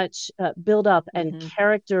so much build up and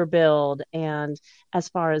character build. And as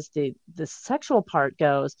far as the sexual part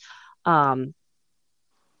goes,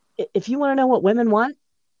 if you want to know what women want,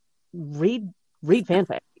 read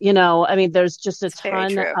fanfic. There's just a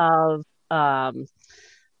ton of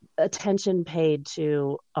attention paid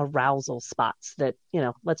to arousal spots that,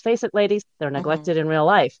 let's face it, ladies, they're neglected in real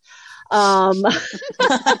life. They're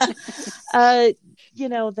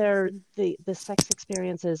the sex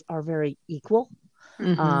experiences are very equal.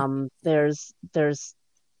 There's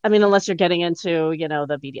unless you're getting into,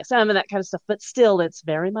 the BDSM and that kind of stuff, but still it's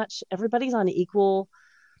very much everybody's on equal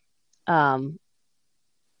ground,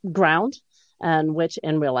 and which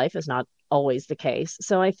in real life is not always the case.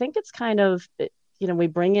 So I think it's kind of, we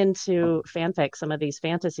bring into fanfic some of these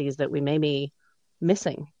fantasies that we may be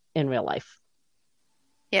missing in real life.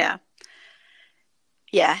 Yeah.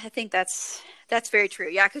 Yeah, I think that's very true.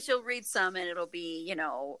 Yeah, because you'll read some and it'll be,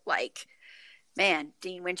 like, man,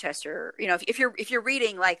 Dean Winchester. If you're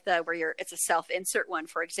reading like it's a self-insert one,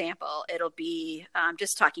 for example, it'll be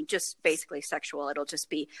just basically sexual. It'll just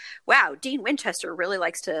be, wow, Dean Winchester really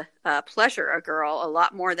likes to pleasure a girl a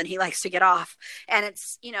lot more than he likes to get off, and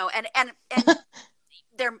it's and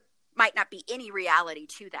there might not be any reality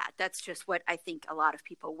to that. That's just what I think a lot of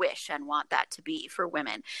people wish and want that to be for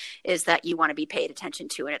women, is that you want to be paid attention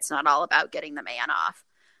to, and it's not all about getting the man off.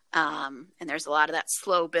 And there's a lot of that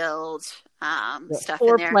slow build stuff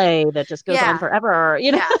in there. Foreplay that just goes on forever.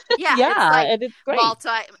 Yeah. And it's great.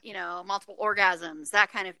 Multiple orgasms,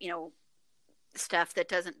 that kind of, stuff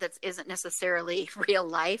that isn't necessarily real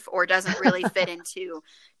life or doesn't really fit into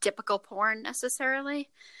typical porn necessarily.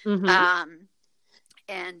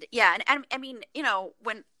 And I mean,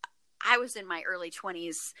 when I was in my early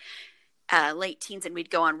 20s, late teens, and we'd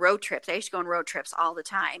go on road trips. I used to go on road trips all the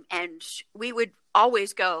time, and we would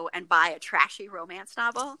always go and buy a trashy romance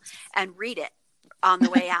novel and read it on the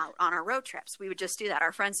way out on our road trips. We would just do that.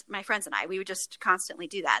 My friends and I, we would just constantly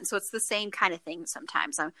do that. And so it's the same kind of thing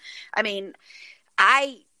sometimes.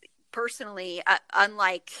 I personally,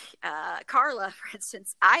 unlike Carla, for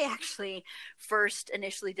instance, I actually first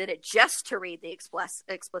initially did it just to read the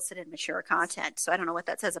explicit and mature content. So I don't know what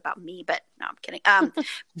that says about me, but no, I'm kidding.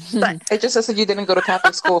 But it just says that you didn't go to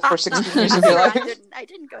Catholic school for 16 years of your life. I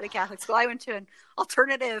didn't go to Catholic school. I went to an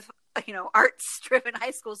alternative, arts-driven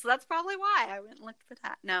high school. So that's probably why I went and looked for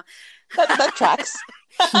that. No, that tracks.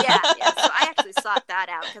 Yeah. So I actually sought that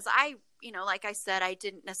out because like I said, I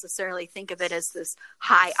didn't necessarily think of it as this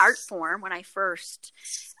high art form when I first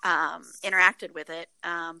interacted with it.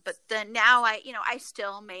 But then now I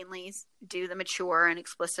still mainly do the mature and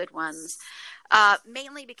explicit ones,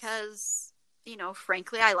 mainly because,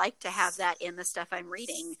 frankly, I like to have that in the stuff I'm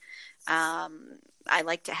reading. I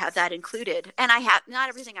like to have that included. And not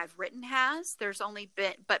everything I've written has. There's only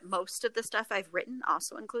but most of the stuff I've written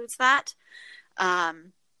also includes that.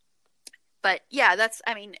 But yeah,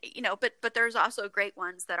 but there's also great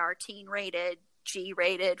ones that are teen rated, G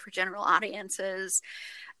rated for general audiences,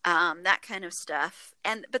 that kind of stuff.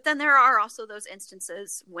 But then there are also those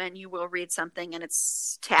instances when you will read something and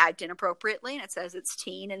it's tagged inappropriately and it says it's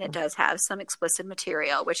teen and it does have some explicit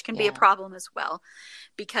material, which can be a problem as well,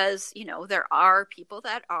 because, there are people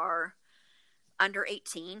that are under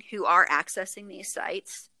 18 who are accessing these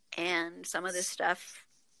sites, and some of this stuff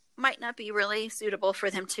might not be really suitable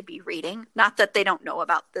for them to be reading. Not that they don't know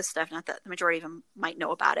about this stuff, not that the majority of them might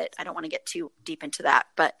know about it. I don't want to get too deep into that,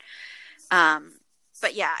 but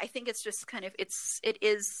yeah, I think it's just kind of,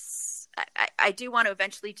 I do want to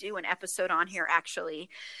eventually do an episode on here, actually,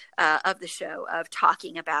 of the show, of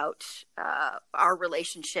talking about our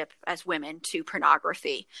relationship as women to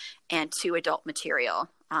pornography and to adult material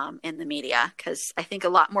in the media, because I think a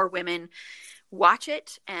lot more women watch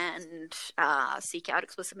it and seek out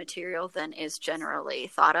explicit material than is generally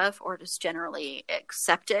thought of or just generally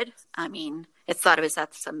accepted. I mean, it's thought of as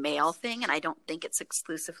that's a male thing, and I don't think it's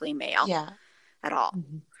exclusively male at all.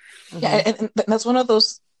 Mm-hmm. Yeah, and that's one of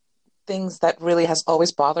those things that really has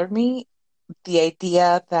always bothered me, the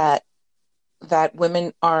idea that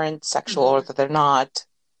women aren't sexual, or that they're not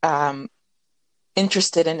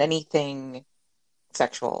interested in anything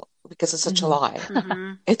sexual, because it's such a lie.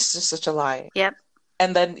 It's just such a lie. Yep.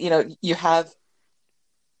 And then, you have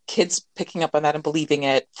kids picking up on that and believing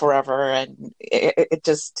it forever, and it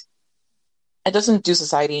doesn't do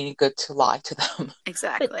society any good to lie to them.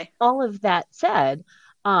 Exactly. But all of that said,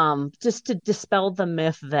 just to dispel the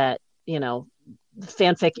myth that,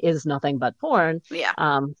 fanfic is nothing but porn. Yeah.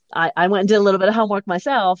 I went and did a little bit of homework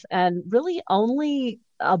myself, and really only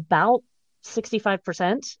about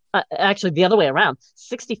 65%, actually the other way around,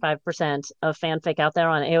 65% of fanfic out there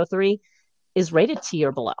on AO3 is rated T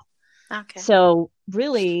or below. Okay. So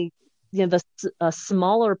really, a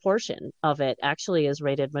smaller portion of it actually is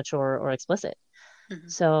rated mature or explicit. Mm-hmm.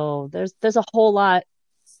 So there's a whole lot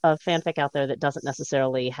of fanfic out there that doesn't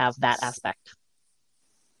necessarily have that aspect.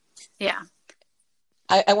 Yeah.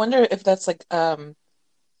 I wonder if that's like,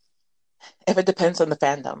 if it depends on the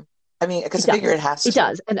fandom. I mean, because I figure it has to. It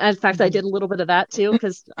does. And in fact, I did a little bit of that too,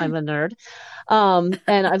 because I'm a nerd.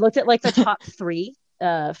 And I looked at like the top 3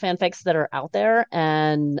 fanfics that are out there,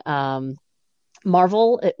 and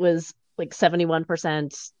Marvel, it was like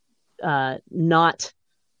 71% not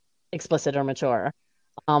explicit or mature.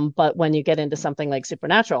 But when you get into something like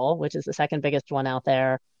Supernatural, which is the second biggest one out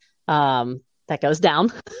there, that goes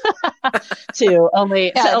down to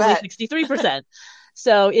only 63%.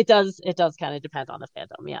 So it does kind of depend on the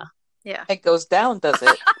fandom. Yeah. Yeah. It goes down, does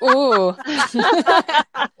it? Ooh.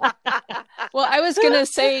 Well, I was going to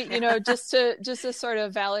say, just to sort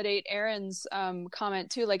of validate Erin's comment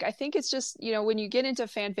too, like, I think it's just, when you get into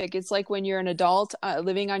fanfic, it's like when you're an adult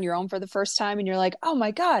living on your own for the first time, and you're like, oh my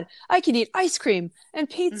God, I can eat ice cream and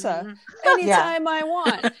pizza anytime I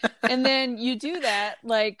want. And then you do that,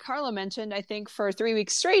 like Carla mentioned, I think for 3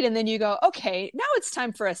 weeks straight. And then you go, okay, now it's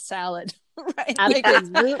time for a salad. Right.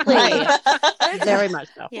 Absolutely. Right. Very much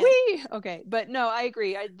so. Yeah. Okay. But no, I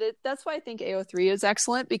agree. That's why I think AO3 is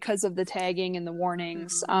excellent, because of the tagging and the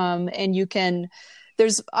warnings. And you can,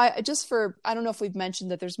 I don't know if we've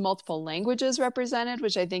mentioned that there's multiple languages represented,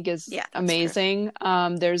 which I think is amazing.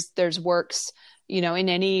 There's works, in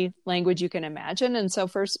any language you can imagine. And so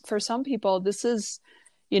for some people, this is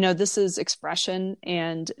expression,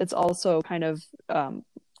 and it's also kind of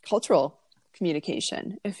cultural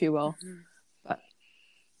communication, if you will. But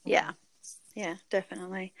yeah,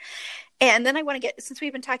 definitely. And then I want to get, since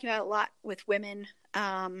we've been talking about it a lot with women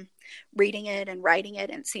reading it and writing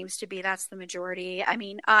it, and it seems to be that's the majority. I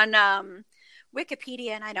mean, on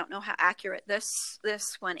Wikipedia, and I don't know how accurate this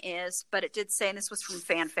one is, but it did say, and this was from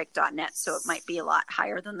fanfic.net, so it might be a lot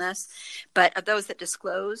higher than this, but of those that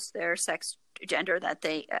disclose their sex, gender, that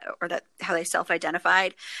they or that how they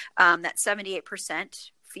self-identified, that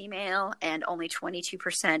 78% female and only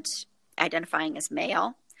 22% identifying as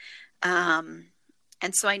male. And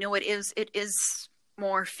so I know it is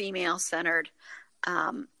more female centered.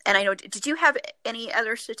 And I know, did you have any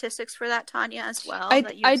other statistics for that, Tanya, as well?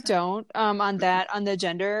 I don't, on the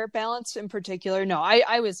gender balance in particular. No,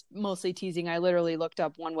 I was mostly teasing. I literally looked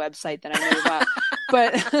up one website that I knew about,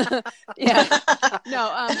 but yeah,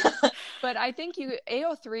 no, but I think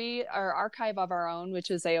AO3, our Archive of Our Own, which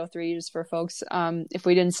is AO3 just for folks, if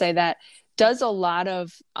we didn't say that, does a lot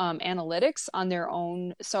of analytics on their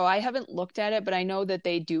own. So I haven't looked at it, but I know that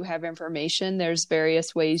they do have information. There's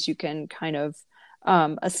various ways you can kind of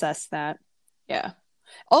assess that. Yeah.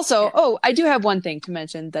 Also, I do have one thing to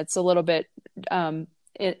mention that's a little bit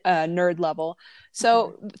nerd level.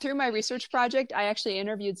 So through my research project, I actually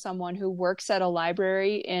interviewed someone who works at a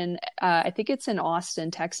library in, I think it's in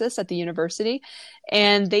Austin, Texas, at the university.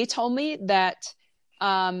 And they told me that,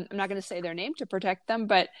 I'm not going to say their name to protect them,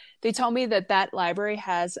 but they told me that library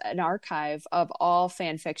has an archive of all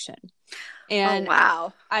fan fiction. And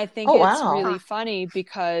wow. I think it's really funny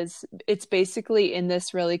because it's basically in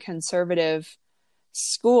this really conservative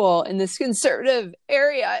school in this conservative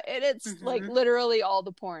area, and it's Mm-hmm. like literally all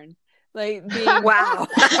the porn. Like being Wow.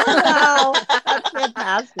 Wow, that's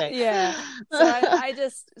fantastic. yeah. So I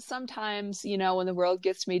just sometimes, you know, when the world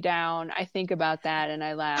gets me down, I think about that and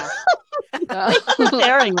I laugh.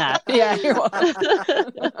 Sharing that. Yeah, you're welcome.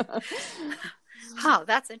 Oh,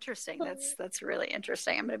 that's interesting. That's really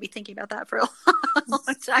interesting. I'm going to be thinking about that for a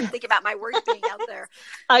long time. Thinking about my work being out there.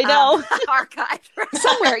 I know. Archived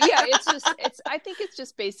Somewhere. Yeah, I think it's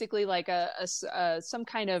just basically like some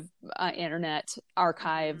kind of internet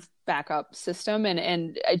archive backup system.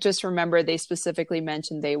 And I just remember they specifically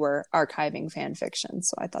mentioned they were archiving fan fiction.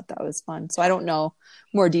 So I thought that was fun. So I don't know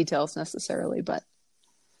more details necessarily, but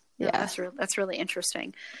yeah. No, that's really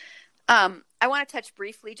interesting. I want to touch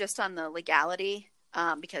briefly just on the legality,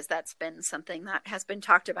 because that's been something that has been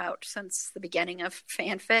talked about since the beginning of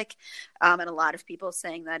fanfic, and a lot of people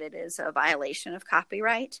saying that it is a violation of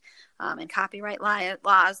copyright and copyright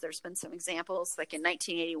laws. There's been some examples, like in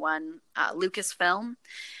 1981, Lucasfilm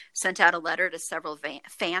sent out a letter to several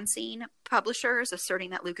fanzine publishers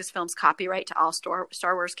asserting that Lucasfilm's copyright to all Star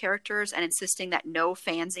Wars characters and insisting that no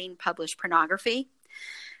fanzine publish pornography.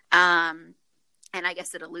 And I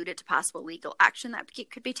guess it alluded to possible legal action that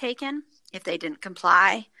could be taken if they didn't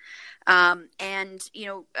comply. And, you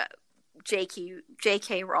know,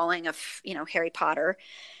 J.K. Rowling of, you know, Harry Potter,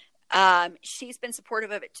 she's been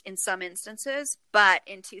supportive of it in some instances. But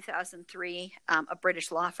in 2003, a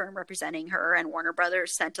British law firm representing her and Warner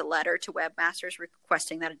Brothers sent a letter to webmasters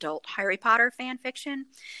requesting that adult Harry Potter fan fiction,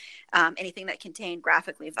 anything that contained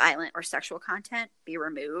graphically violent or sexual content, be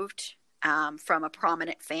removed from a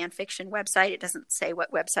prominent fan fiction website. It doesn't say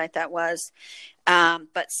what website that was,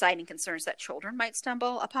 but citing concerns that children might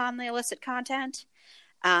stumble upon the illicit content.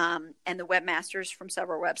 And the webmasters from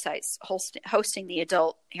several websites hosting the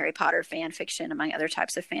adult Harry Potter fan fiction, among other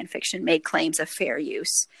types of fan fiction, made claims of fair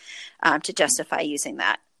use to justify using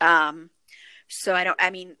that. So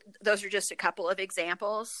those are just a couple of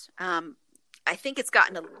examples. I think it's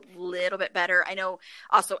gotten a little bit better. I know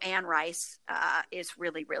also Anne Rice is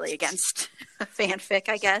really, really against fanfic,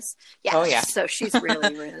 I guess. Yeah. Oh, yeah. So she's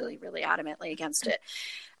really, really, really adamantly against it.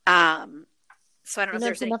 So I don't know if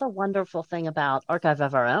there's another wonderful thing about Archive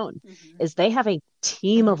of Our Own is they have a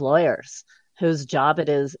team of lawyers whose job it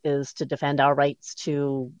is to defend our rights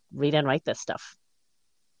to read and write this stuff.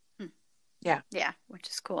 Yeah, which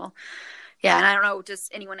is cool. Yeah, and I don't know, does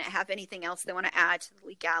anyone have anything else they want to add to the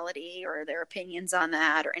legality or their opinions on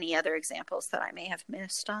that, or any other examples that I may have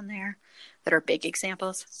missed on there that are big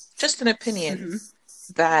examples? Just an opinion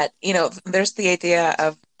that, you know, there's the idea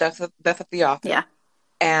of death of the author. Yeah.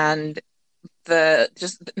 And the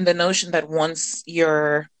notion that once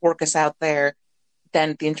your work is out there,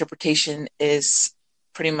 then the interpretation is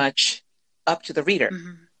pretty much up to the reader.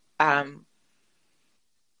 And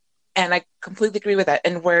I completely agree with that.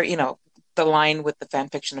 And where, you know, the line with the fan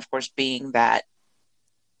fiction, of course, being that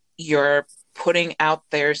you're putting out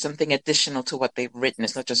there something additional to what they've written.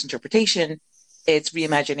 It's not just interpretation, it's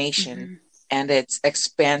reimagination and it's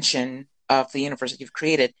expansion of the universe that you've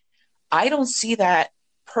created. I don't see that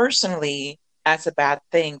personally as a bad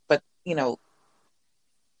thing, but, you know,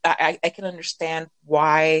 I can understand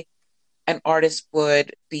why an artist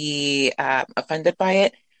would be offended by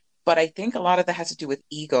it. But I think a lot of that has to do with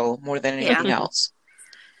ego more than anything else.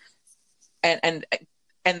 And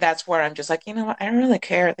that's where I'm just like, you know what? I don't really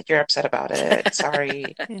care that you're upset about it.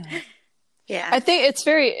 Sorry. Yeah. I think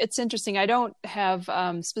it's interesting. I don't have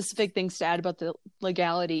specific things to add about the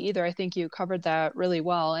legality either. I think you covered that really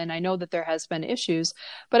well. And I know that there has been issues,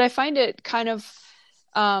 but I find it kind of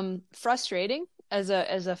frustrating as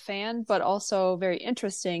a fan, but also very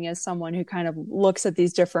interesting as someone who kind of looks at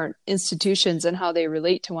these different institutions and how they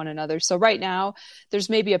relate to one another. So right now there's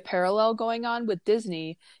maybe a parallel going on with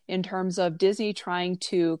Disney in terms of Disney trying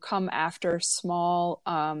to come after small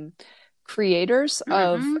creators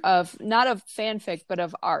of not of fanfic, but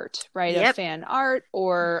of art, right? Of fan art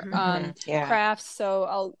or crafts.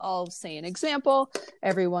 So I'll say an example.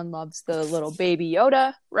 Everyone loves the little baby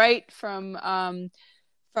Yoda, right? From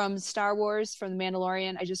Star Wars, from The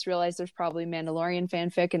Mandalorian. I just realized there's probably Mandalorian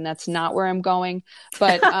fanfic, and that's not where I'm going.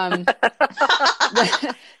 But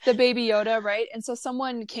the baby Yoda, right? And so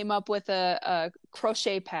someone came up with a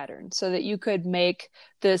crochet pattern so that you could make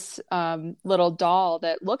this little doll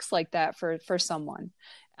that looks like that for someone.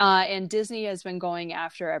 And Disney has been going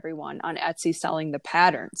after everyone on Etsy selling the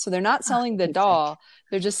pattern. So they're not selling the doll;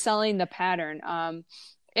 they're just selling the pattern. And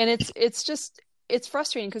it's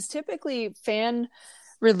frustrating because typically fan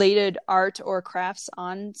related art or crafts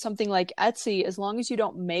on something like Etsy, as long as you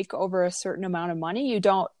don't make over a certain amount of money, you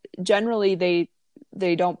don't generally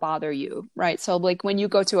don't bother you, right? So like when you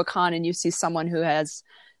go to a con and you see someone who has,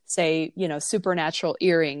 say, supernatural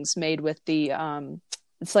earrings made with the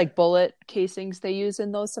it's like bullet casings they use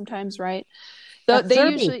in those sometimes, right? They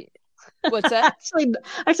Zerby. usually. What's that?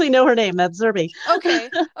 actually know her name. That's Zerby. Okay,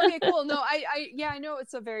 cool. No, I know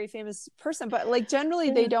it's a very famous person, but like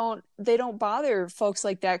generally they don't bother folks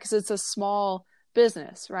like that because it's a small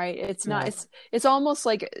business, right? It's not. It's almost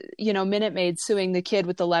like Minute Maid suing the kid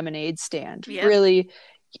with the lemonade stand. Yep. Really,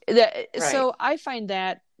 so I find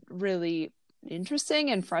that really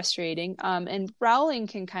interesting and frustrating. And Rowling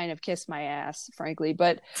can kind of kiss my ass, frankly,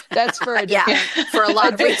 but that's for a different, for a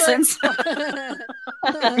lot of reasons. For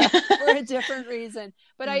a different reason.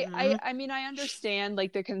 But I mean, I understand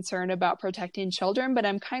like the concern about protecting children, but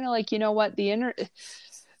I'm kind of like, you know what,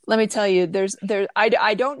 let me tell you,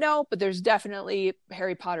 I don't know, but there's definitely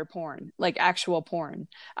Harry Potter porn, like actual porn.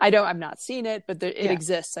 I've not seen it, but it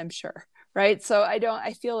exists, I'm sure. Right. So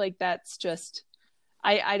I feel like that's just,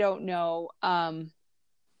 I don't know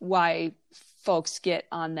why folks get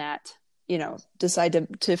on that, decide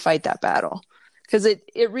to fight that battle. Because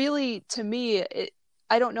it really, to me,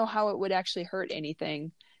 I don't know how it would actually hurt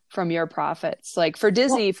anything from your profits. Like for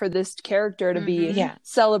Disney, for this character to be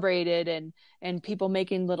celebrated and people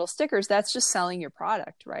making little stickers, that's just selling your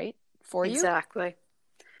product, right? For you. Exactly.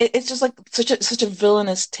 It's just like such a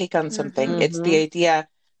villainous take on something. It's the idea,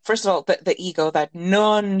 first of all, the ego that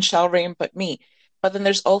none shall reign but me. But then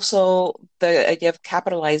there's also the idea of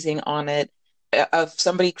capitalizing on it, of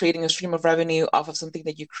somebody creating a stream of revenue off of something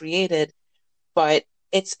that you created, but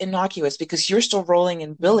it's innocuous because you're still rolling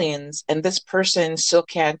in billions and this person still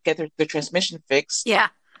can't get their transmission fixed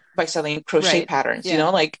by selling crochet patterns,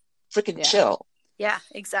 like freaking chill. Yeah,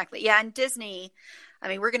 exactly. Yeah, and Disney, I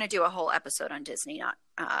mean, we're going to do a whole episode on Disney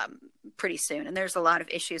pretty soon. And there's a lot of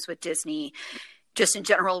issues with Disney just in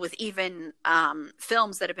general, with even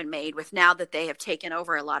films that have been made with, now that they have taken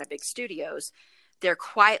over a lot of big studios, they're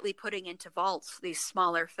quietly putting into vaults these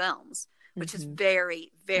smaller films, which is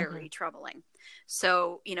very, very troubling.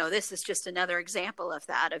 So, this is just another example of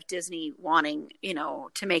that, of Disney wanting,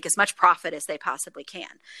 to make as much profit as they possibly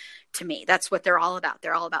can. To me, that's what they're all about.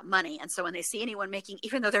 They're all about money. And so when they see anyone making,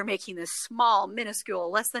 even though they're making this small,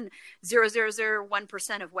 minuscule, less than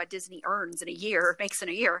 0.001% of what Disney earns in a year, makes in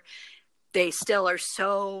a year, they still are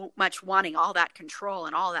so much wanting all that control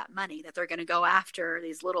and all that money that they're going to go after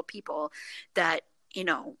these little people that,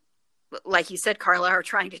 like you said, Carla, are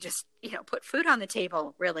trying to just, put food on the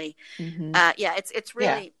table, really.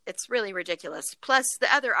 It's really ridiculous. Plus,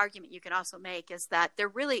 the other argument you can also make is that there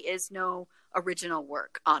really is no original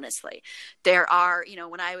work, honestly. There are,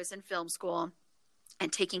 when I was in film school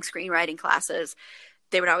and taking screenwriting classes,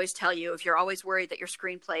 they would always tell you, if you're always worried that your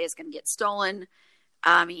screenplay is going to get stolen,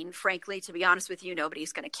 I mean, frankly, to be honest with you,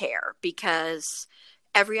 nobody's going to care, because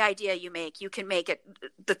every idea you make, you can make it,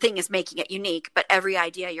 the thing is making it unique, but every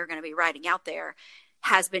idea you're going to be writing out there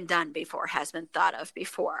has been done before, has been thought of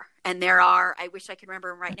before. And there are, I wish I could remember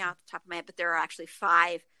them right now at the top of my head, but there are actually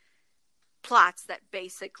 5 plots that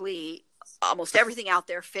basically almost everything out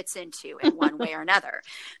there fits into in one way or another.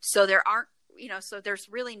 So there aren't, so there's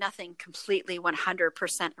really nothing completely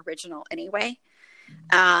 100% original anyway.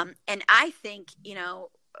 And I think,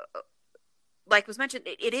 like was mentioned,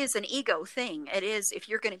 it is an ego thing. It is, if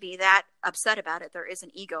you're going to be that upset about it, there is an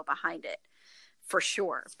ego behind it for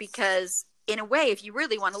sure. Because in a way, if you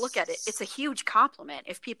really want to look at it, it's a huge compliment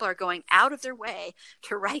if people are going out of their way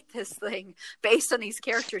to write this thing based on these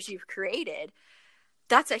characters you've created.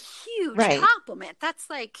 That's a huge compliment. That's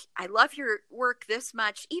like, I love your work this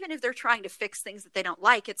much. Even if they're trying to fix things that they don't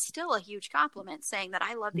like, it's still a huge compliment, saying that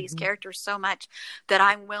I love these characters so much that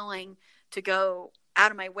I'm willing to go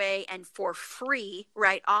out of my way and for free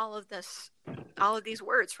write all of these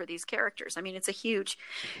words for these characters. I mean, it's a huge,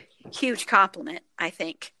 huge compliment, I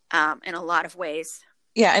think, in a lot of ways.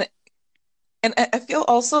 Yeah. And I feel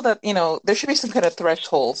also that, there should be some kind of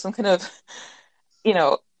threshold, some kind of,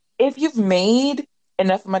 if you've made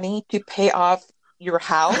enough money to pay off your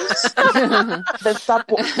house, then stop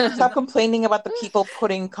complaining about the people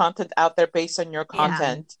putting content out there based on your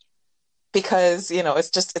content, because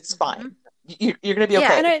it's fine. You're gonna be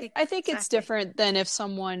okay. And I think it's different than if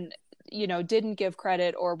someone didn't give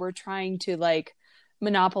credit, or were trying to like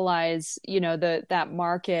monopolize that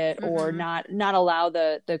market, or not allow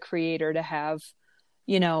the creator to have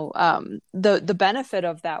the benefit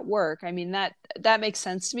of that work. I mean, that makes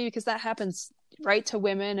sense to me, because that happens right to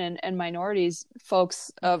women and minorities,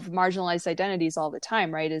 folks of marginalized identities all the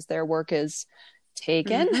time, right? As their work is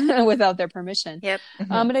taken without their permission. Yep.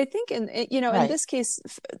 But I think in Right. this case,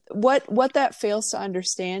 what that fails to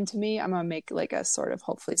understand to me, I'm gonna make like a sort of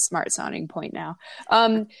hopefully smart sounding point now,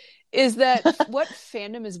 is that what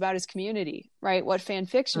fandom is about is community, right? What fan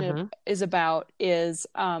fiction is about is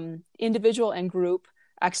individual and group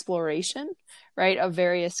exploration, right, of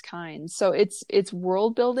various kinds. So it's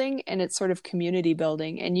world building and it's sort of community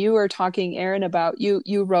building. And you were talking, Erin, about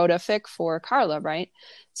you wrote a fic for Carla, right?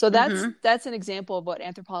 So that's an example of what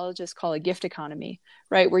anthropologists call a gift economy,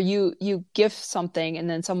 right? Where you gift something and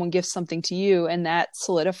then someone gifts something to you, and that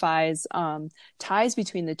solidifies ties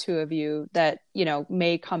between the two of you that, you know,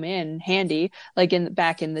 may come in handy. Like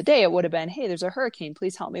back in the day, it would have been, hey, there's a hurricane,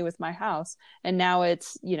 please help me with my house. And now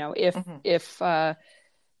it's, you know, if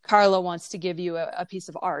Carla wants to give you a piece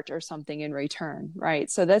of art or something in return, right?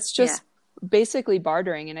 So that's just basically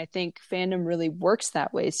bartering, and I think fandom really works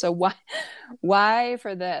that way. So why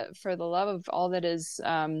for the love of all that is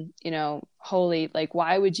you know, holy, like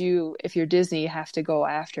why would you, if you're Disney, have to go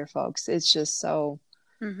after folks? It's just so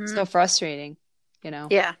frustrating, you know.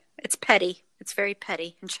 Yeah, it's petty. It's very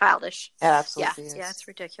petty and childish. It absolutely is. Yeah, it's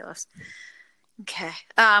ridiculous. Okay.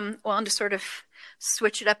 Well, and to sort of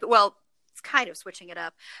switch it up, well, kind of switching it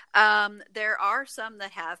up. There are some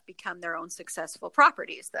that have become their own successful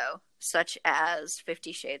properties, though, such as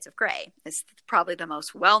 50 Shades of Grey is probably the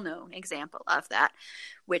most well-known example of that,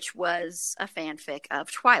 which was a fanfic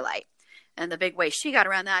of Twilight. And the big way she got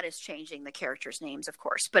around that is changing the characters' names, of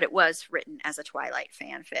course, but it was written as a Twilight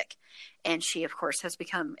fanfic. And she, of course, has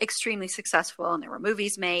become extremely successful, and there were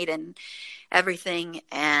movies made and everything.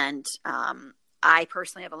 And I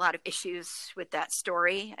personally have a lot of issues with that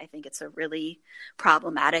story. I think it's a really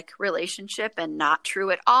problematic relationship and not true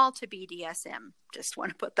at all to BDSM. Just want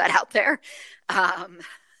to put that out there. But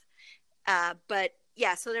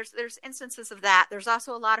yeah, so there's instances of that. There's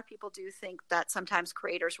also a lot of people do think that sometimes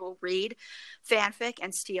creators will read fanfic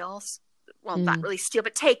and steal, well, not really steal,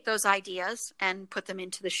 but take those ideas and put them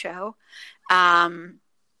into the show. And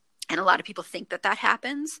a lot of people think that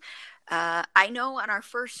happens. I know on our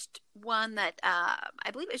first one that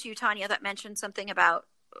I believe it was you, Tanya, that mentioned something about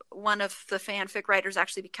one of the fanfic writers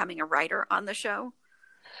actually becoming a writer on the show.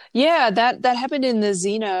 Yeah, that happened in the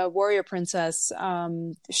Xena Warrior Princess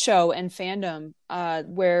show and fandom,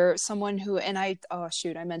 where someone who, and I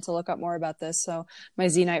meant to look up more about this. So my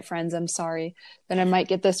Xenite friends, I'm sorry that I might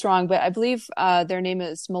get this wrong, but I believe their name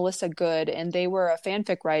is Melissa Good, and they were a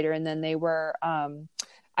fanfic writer, and then they were,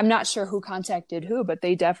 I'm not sure who contacted who, but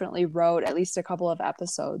they definitely wrote at least a couple of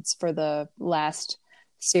episodes for the last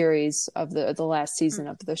series of the last season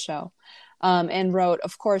of the show. And wrote,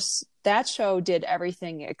 of course, that show did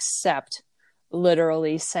everything except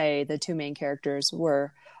literally say the two main characters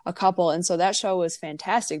were a couple. And so that show was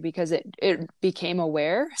fantastic because it became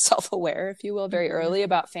self-aware, if you will, very early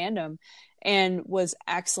about fandom, and was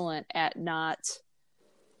excellent at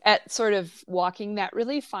sort of walking that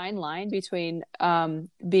really fine line between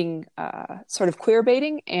being sort of queer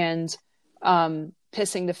baiting and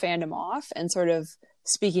pissing the fandom off and sort of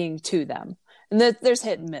speaking to them. And there's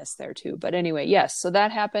hit and miss there too. But anyway, yes, so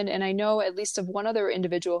that happened. And I know at least of one other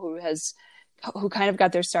individual who kind of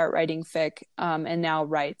got their start writing fic and now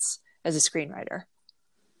writes as a screenwriter.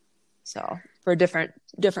 So for a different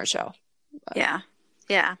show. Yeah.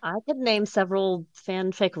 I could name several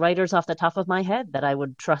fanfic writers off the top of my head that I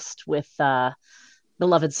would trust with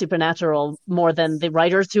beloved Supernatural more than the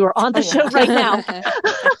writers who are on the show right now.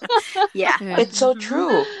 Yeah. It's so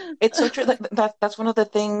true. It's so true. That's one of the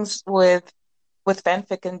things with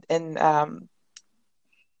fanfic, and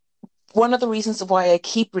one of the reasons why I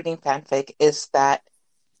keep reading fanfic is that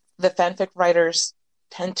the fanfic writers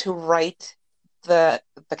tend to write the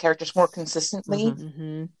characters more consistently.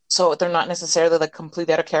 So they're not necessarily like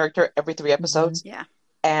completely out of character every 3 episodes. Yeah.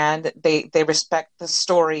 And they respect the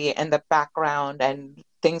story and the background and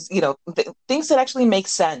things, you know, things that actually make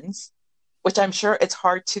sense, which I'm sure it's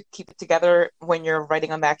hard to keep it together when you're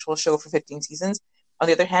writing on the actual show for 15 seasons. On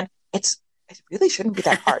the other hand, it really shouldn't be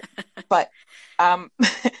that hard. But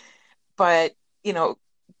you know,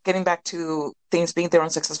 getting back to things being their own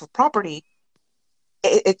successful property,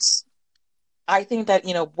 I think that,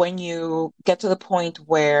 you know, when you get to the point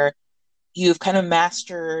where you've kind of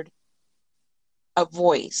mastered a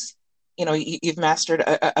voice, you know, you've mastered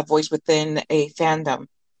a voice within a fandom,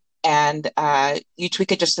 and you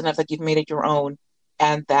tweak it just enough that you've made it your own,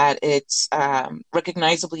 and that it's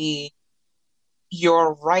recognizably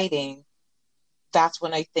your writing, that's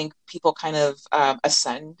when I think people kind of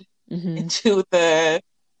ascend into the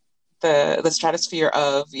stratosphere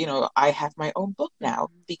of, you know, I have my own book now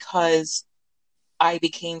because I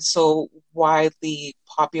became so widely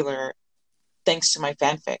popular thanks to my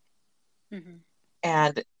fanfic. Mm-hmm.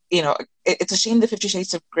 And, you know, it's a shame that 50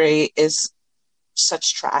 Shades of Grey is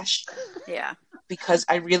such trash. Yeah. Because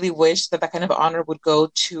I really wish that kind of honor would go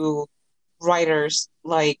to writers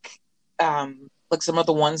like some of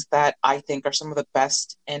the ones that I think are some of the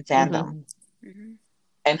best in fandom, Mm-hmm.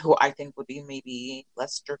 and who I think would be maybe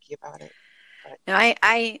less jerky about it. But... No,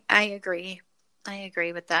 I agree. I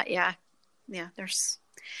agree with that. Yeah. Yeah. There's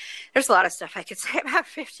a lot of stuff I could say about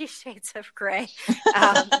 50 Shades of Grey.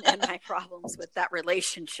 And my problems with that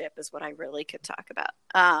relationship is what I really could talk about.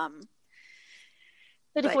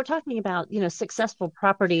 But if we're talking about, you know, successful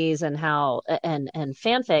properties and how and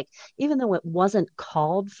fanfic, even though it wasn't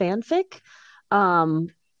called fanfic,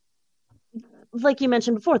 like you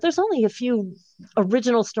mentioned before, there's only a few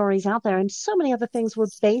original stories out there, and so many other things were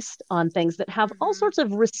based on things that have all sorts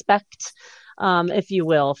of respect, if you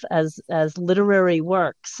will, as literary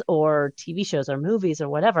works or TV shows or movies or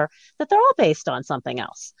whatever, that they're all based on something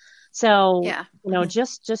else. So, you know,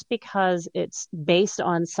 just because it's based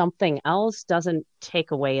on something else doesn't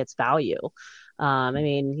take away its value. I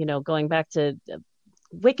mean, you know, going back to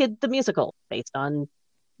Wicked the musical, based on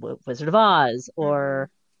Wizard of Oz, or,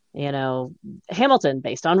 you know, Hamilton,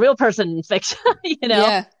 based on real person fiction, you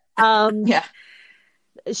know? Yeah.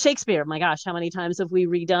 Shakespeare, my gosh, how many times have we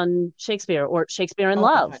redone Shakespeare or Shakespeare in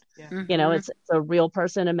Love? Yeah. You know, it's a real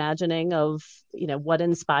person imagining of, you know, what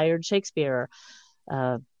inspired Shakespeare.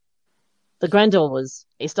 The Grendel was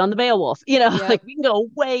based on the Beowulf, you know, like we can go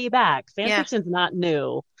way back. Fan fiction's not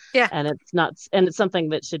new. Yeah. And it's something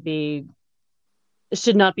that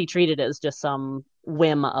should not be treated as just some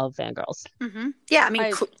whim of fangirls. Mm-hmm. Yeah. I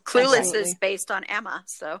mean, Clueless is based on Emma.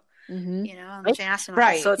 So, you know, Jane Austen.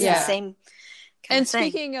 Right. So it's the same. And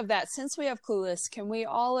speaking of that, since we have Clueless, can we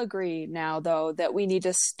all agree now, though, that we need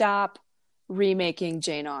to stop remaking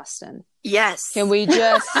Jane Austen? Yes. Can we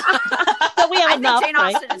just... But we have enough, Jane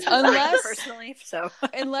right? Austen is unless personally, so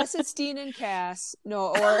unless it's Dean and Cass, no,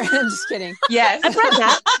 or I'm just kidding. Yes, I've read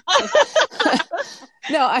that.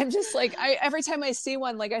 No, I'm just like every time I see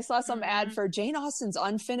one, like I saw some ad for Jane Austen's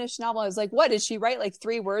unfinished novel. I was like, what did she write? Like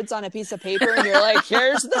 3 words on a piece of paper, and you're like,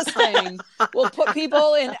 here's this thing. We'll put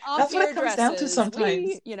people in off-year dresses. Down to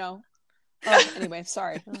sometimes. You know. Oh, anyway,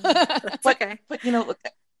 sorry. Okay. But you know,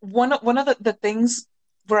 one of the things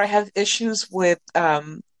where I have issues with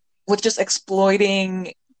just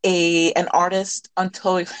exploiting an artist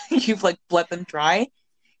until you've like bled them dry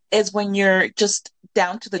is when you're just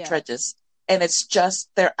down to the dredges and it's just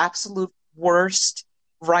their absolute worst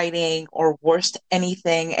writing or worst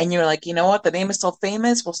anything, and you're like, you know what, the name is still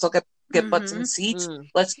famous, we'll still get butts in seats,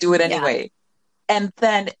 let's do it anyway. And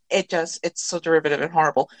then it's so derivative and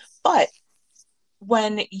horrible. But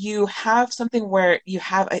when you have something where you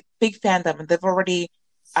have a big fandom and they've already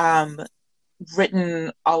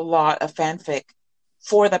written a lot of fanfic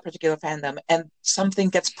for that particular fandom, and something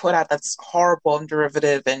gets put out that's horrible and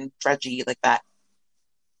derivative and dredgy like that,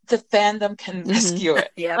 the fandom can rescue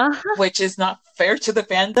it, which is not fair to the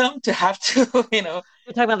fandom to have to, you know.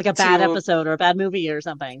 You're talking about like a bad episode or a bad movie or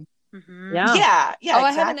something. Yeah,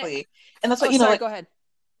 exactly. And that's what, you know, sorry, like, go ahead.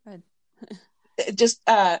 Just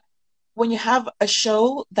when you have a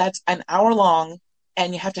show that's an hour long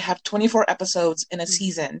and you have to have 24 episodes in a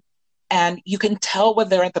season, and you can tell when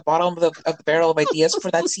they're at the bottom of the barrel of ideas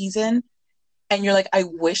for that season, and you're like, I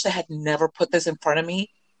wish they had never put this in front of me.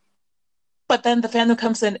 But then the fandom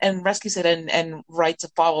comes in and rescues it and writes a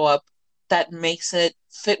follow-up that makes it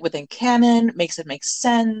fit within canon, makes it make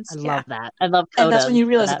sense. I love that. I love Coda. And that's when you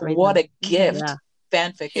realize like, what a gift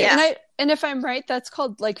fanfic is. And if I'm right, that's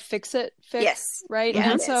called like Fix It Fic, yes, right?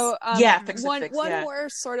 Yeah, and so Fix It one Fix, more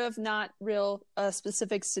sort of not real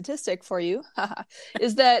specific statistic for you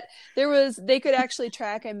is that they could actually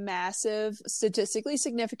track a massive, statistically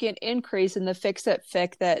significant increase in the Fix It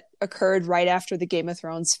Fic that occurred right after the Game of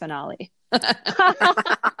Thrones finale.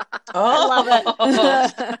 I love it.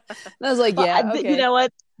 I was like, yeah, okay. You know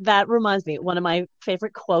what? That reminds me, one of my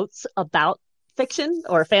favorite quotes about fiction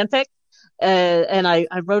or fanfic, and I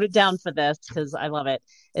wrote it down for this because I love it.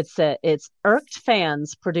 It's irked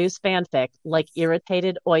fans produce fanfic like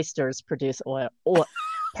irritated oysters produce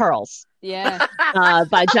pearls. Yeah.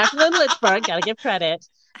 By Jacqueline Lynchburg. Gotta give credit.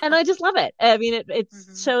 And I just love it. I mean, it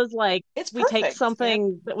shows like we take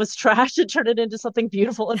something that was trash and turn it into something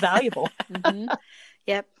beautiful and valuable.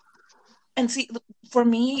 Yep. And see, for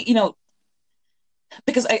me, you know,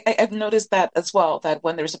 because I've noticed that as well, that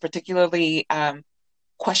when there's a particularly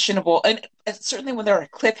questionable, and certainly when there are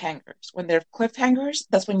cliffhangers,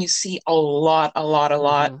 that's when you see a lot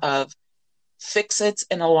of fix-its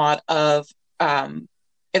and a lot of,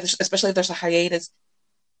 especially if there's a hiatus,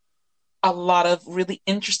 a lot of really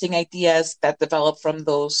interesting ideas that develop from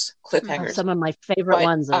those cliffhangers. Some of my favorite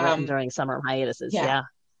ones are written during summer hiatuses.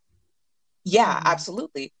 Yeah,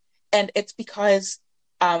 absolutely. And it's because,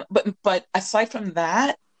 but aside from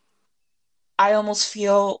that, I almost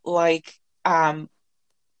feel like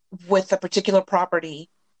with a particular property,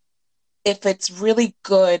 if it's really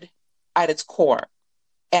good at its core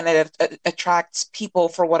and it attracts people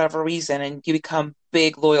for whatever reason and you become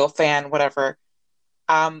big, loyal fan, whatever,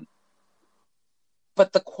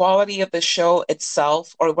 but the quality of the show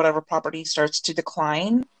itself or whatever property starts to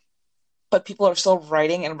decline, but people are still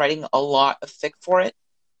writing a lot of fic for it,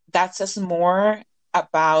 that says more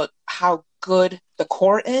about how good the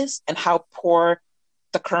core is and how poor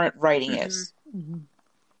the current writing is. Mm-hmm.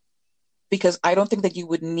 Because I don't think that you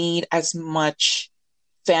would need as much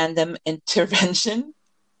fandom intervention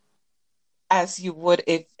as you would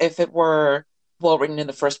if it were well written in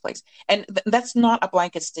the first place. And that's not a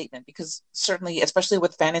blanket statement, because certainly, especially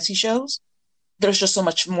with fantasy shows, there's just so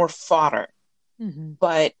much more fodder. Mm-hmm.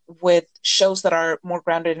 But with shows that are more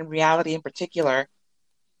grounded in reality in particular,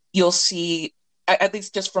 you'll see, at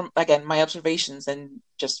least just from, again, my observations and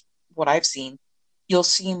just what I've seen, you'll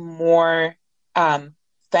see more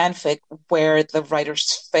fanfic where the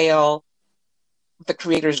writers fail the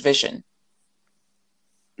creator's vision.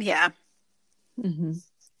 Yeah. Mm-hmm.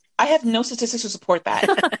 I have no statistics to support that.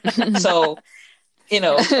 So,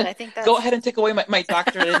 I think go ahead and take away my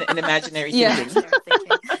doctorate in imaginary thinking.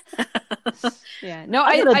 Yeah. No,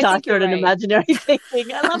 I have a doctorate in right. imaginary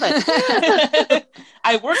thinking. I love it.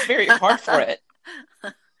 I work very hard for it.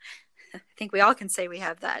 I think we all can say we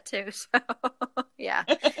have that too. So, yeah.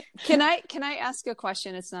 Can I ask a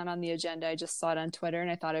question? It's not on the agenda. I just saw it on Twitter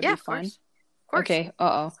and I thought it'd be fun. Of course. Okay.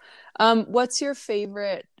 What's your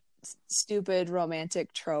favorite stupid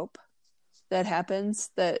romantic trope that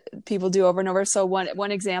happens that people do over and over? So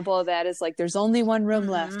one example of that is like, there's only one room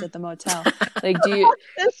left at the motel. Like, do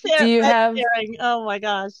you have? Oh my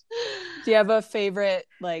gosh. Do you have a favorite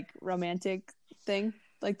like romantic thing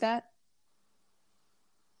like that?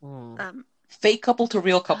 Fake couple to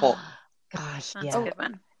real couple. Gosh, that's a good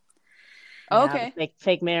one. Oh, okay.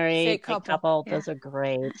 Fake married, Fake fake couple. couple. Yeah. Those are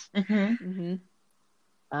great. Mm-hmm.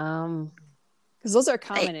 Because those are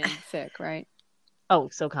common in fic, right? Oh,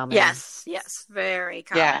 so common. Yes, very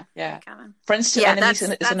common. Yeah. Very common. Friends to enemies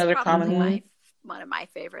is another probably common one. One of my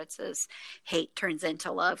favorites is hate turns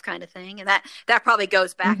into love kind of thing, and that probably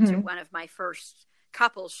goes back to one of my first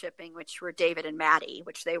couples shipping, which were David and Maddie,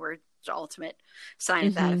 which they were the ultimate sign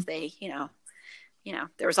of that. If they,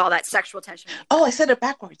 there was all that sexual tension. Oh, I said it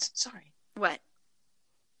backwards. Sorry. What?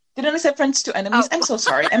 Didn't I say friends to enemies? I'm so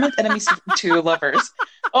sorry. I meant enemies to lovers.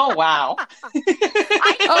 Oh, wow. We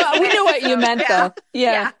knew what you meant, though.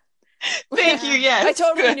 Yeah. Thank you. Yes. I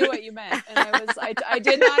totally knew what you meant. And I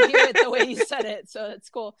did not hear it the way you said it. So that's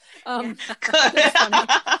cool. That's funny.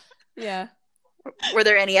 Yeah. Were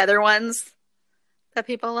there any other ones that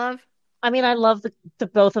people love? I mean, I love the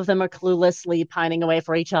both of them are cluelessly pining away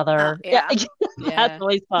for each other. That's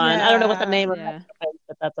always fun. Yeah. I don't know what the name of that is,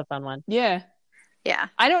 but that's a fun one. Yeah. Yeah.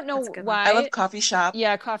 I don't know why. I love Coffee Shop.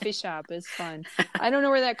 Yeah, Coffee Shop is fun. I don't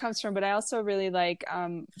know where that comes from, but I also really like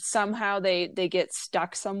somehow they get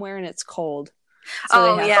stuck somewhere and it's cold.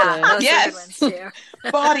 So those are good ones too.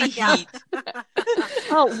 Body heat.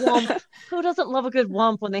 Oh, Womp. Who doesn't love a good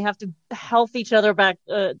Womp when they have to help each other back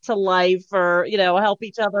to life, or help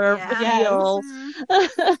each other heal?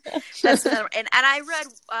 That's another, and I read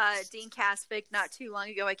Dean Cass fic not too long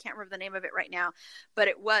ago. I can't remember the name of it right now, but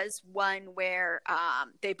it was one where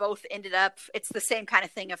they both ended up. It's the same kind of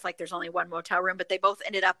thing of like there's only one motel room, but they both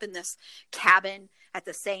ended up in this cabin at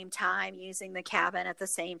the same time, using the cabin at the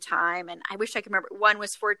same time. And I wish I could remember. One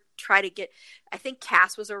was for try to get, I think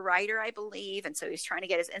Cass was a writer, I believe. And so he was trying to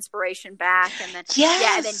get his inspiration back. And then,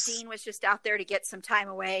 and then Dean was just out there to get some time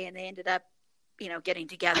away. And they ended up, getting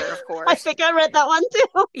together, of course. I think I read that one too.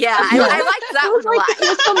 Yeah, I liked that one a lot. It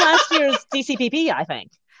was from last year's DCPP, I think.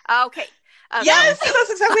 Okay. Yes, that's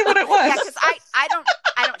exactly what it was. Yeah, because I don't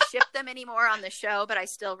ship them anymore on the show, but I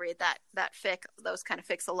still read that fic, those kind of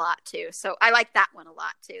fics a lot too. So I like that one a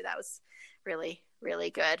lot too. That was really, really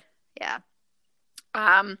good. Yeah.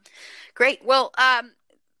 Great. Well,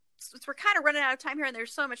 since we're kind of running out of time here, and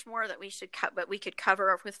there's so much more that we could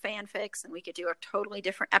cover with fanfics, and we could do a totally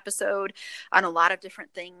different episode on a lot of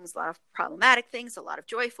different things, a lot of problematic things, a lot of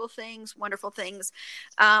joyful things, wonderful things.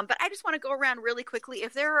 But I just want to go around really quickly.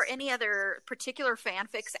 If there are any other particular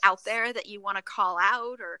fanfics out there that you want to call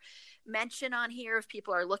out or mention on here, if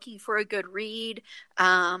people are looking for a good read,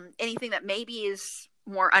 anything that maybe is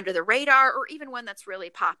more under the radar, or even one that's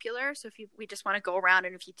really popular. So we just want to go around,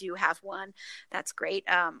 and if you do have one, that's great.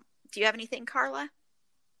 Do you have anything, Carla?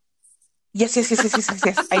 Yes.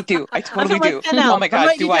 I do. I totally do. Oh my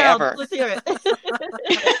God, do I ever? Let's hear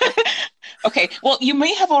it. Okay, well, you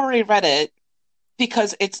may have already read it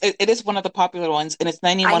because it is one of the popular ones, and it's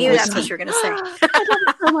 91 I knew Whiskey. that's what you were going to say. I love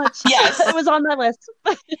it so much. Yes. It was on my list.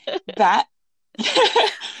 That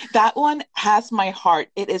that one has my heart.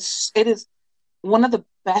 It is one of the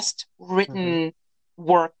best written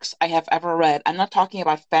works I have ever read. I'm not talking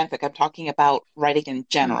about fanfic. I'm talking about writing in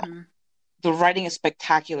general. The writing is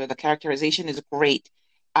spectacular. The characterization is great.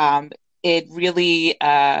 It really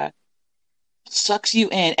sucks you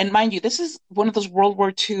in. And mind you, this is one of those World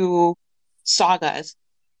War II sagas.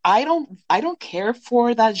 I don't care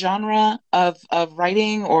for that genre of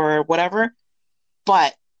writing or whatever,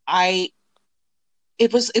 but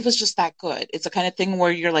it was just that good. It's the kind of thing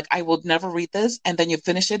where you're like, I will never read this, and then you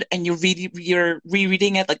finish it and you're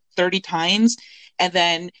rereading it like 30 times, and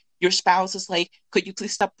then your spouse is like, could you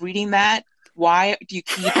please stop reading that? Why do you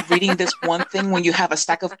keep reading this one thing when you have a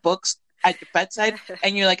stack of books at your bedside?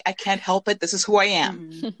 And you're like, I can't help it. This is who I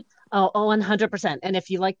am. Oh, 100%. And if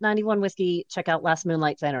you like 91 Whiskey, check out Last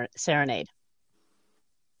Moonlight Serenade.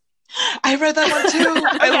 I read that one too.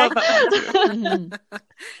 I love that one too.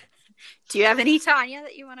 Do you have any, Tanya,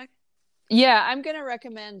 that you want to? Yeah, I'm going to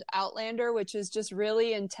recommend Outlander, which is just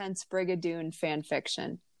really intense Brigadoon fan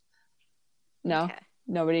fiction. No? Okay.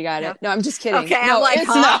 Nobody got it. No, I'm just kidding. Okay, no, I'm like,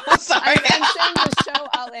 no, sorry. I'm saying the show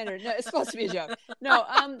Outlander. No, it's supposed to be a joke. No,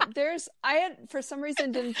 I had, for some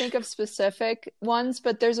reason, didn't think of specific ones,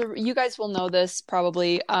 but you guys will know this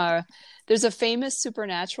probably. There's a famous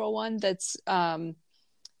supernatural one that's,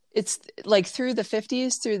 it's like through the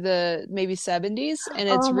 50s, through the maybe 70s, and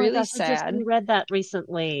it's really sad. I just read that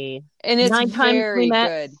recently. And it's 9 times very we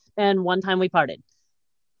met, good. And 1 time we parted.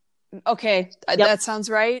 Okay, that sounds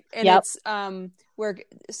right. And it's where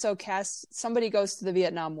somebody goes to the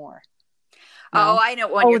Vietnam War. No? Oh, I know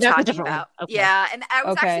what you're talking about. Okay. Yeah, and I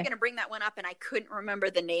was actually going to bring that one up, and I couldn't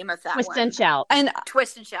remember the name of that Twist one. and Shout. And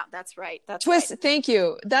Twist and Shout. That's right. Twist. Right. Thank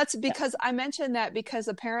you. That's because I mentioned that because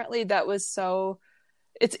apparently that was so.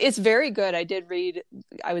 It's very good. I did read,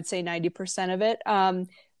 I would say 90% of it.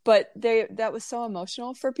 But that was so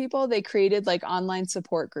emotional for people. They created like online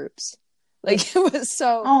support groups. Like it was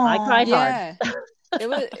so. Oh, I cried hard. It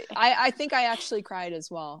was. I think I actually cried as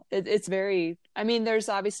well. It's very. I mean, there's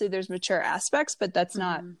mature aspects, but that's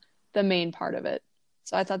not the main part of it.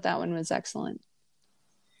 So I thought that one was excellent.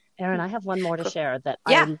 Erin, I have one more to share that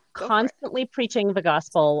I'm constantly preaching the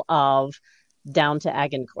gospel of Down to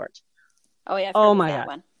Agincourt. Oh yeah! Oh my God!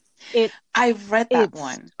 One. I've read that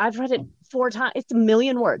one. I've read it 4 times. It's 1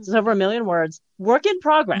 million words. It's over 1 million words. Work in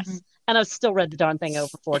progress, and I've still read the darn thing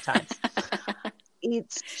over 4 times.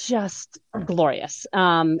 It's just glorious.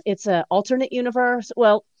 It's an alternate universe.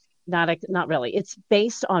 Well, not really. It's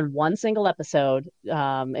based on one single episode.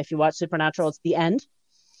 If you watch Supernatural, it's the end.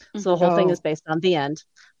 So the whole thing is based on the end,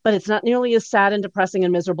 but it's not nearly as sad and depressing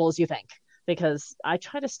and miserable as you think. Because I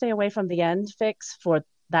try to stay away from the end fix for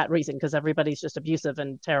that reason, because everybody's just abusive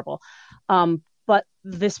and terrible. But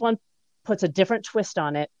this one puts a different twist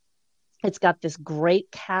on it. It's got this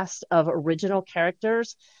great cast of original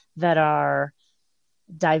characters that are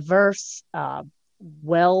diverse,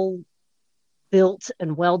 well built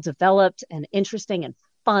and well developed and interesting and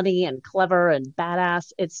funny and clever and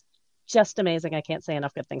badass. It's just amazing. I can't say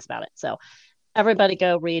enough good things about it. So everybody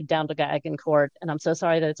go read Down to Agincourt, and I'm so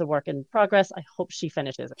sorry that it's a work in progress. I hope she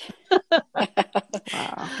finishes it.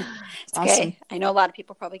 Wow. Awesome. Okay. I know a lot of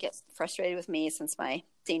people probably get frustrated with me since my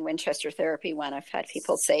Dean Winchester therapy one. I've had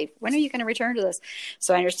people say, when are you going to return to this?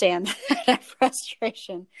 So I understand that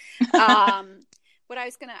frustration.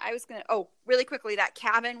 Really quickly, that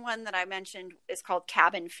cabin one that I mentioned is called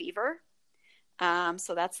Cabin Fever.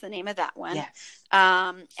 So that's the name of that one. Yes.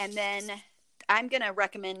 And then I'm going to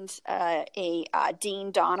recommend a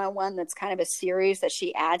Dean Donna one that's kind of a series that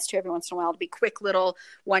she adds to every once in a while to be quick little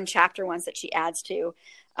 1-chapter ones that she adds to.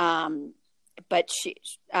 But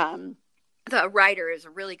the writer is a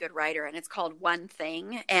really good writer, and it's called One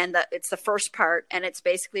Thing. And it's the first part, and it's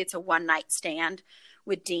a one-night stand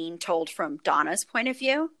with Dean told from Donna's point of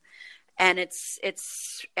view. And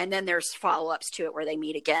and then there's follow-ups to it where they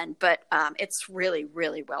meet again, but it's really,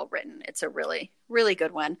 really well written. It's a really, really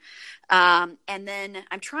good one. And then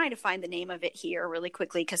I'm trying to find the name of it here really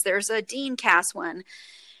quickly, because there's a Dean Cass one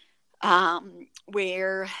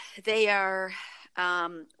where they are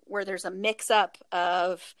where there's a mix-up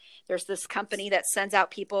of, there's this company that sends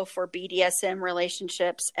out people for BDSM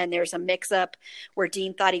relationships, and there's a mix-up where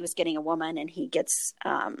Dean thought he was getting a woman and he gets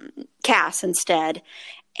Cass instead.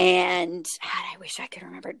 And I wish I could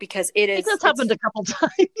remember it, because it is. I think that's happened a couple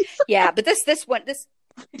times. Yeah, but this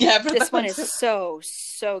Yeah, This one is so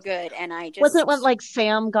good, and I just Wasn't it when like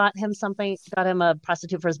Sam got him a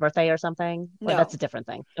prostitute for his birthday or something? Or No. that's a different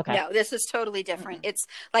thing. Okay. No, this is totally different. It's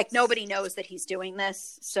like nobody knows that he's doing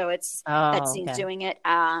this, so it's that scene's doing it.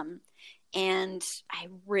 And I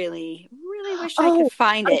really, really wish I could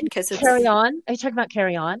find it because it's Carry On. Are you talking about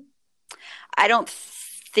Carry On? I don't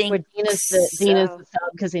think Where Dean is the sub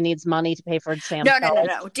because he needs money to pay for Sam's college?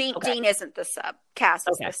 No. Dean isn't the sub. Cass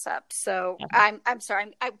is the sub. So I'm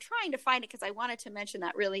sorry. I'm trying to find it because I wanted to mention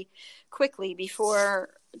that really quickly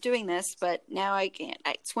before doing this, but now I can't.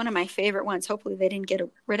 It's one of my favorite ones. Hopefully they didn't get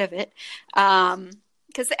rid of it.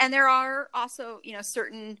 Because there are also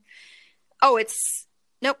certain. Oh,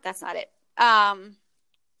 nope. That's not it.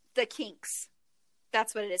 The Kinks.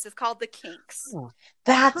 That's what it is. It's called The Kinks. Oh,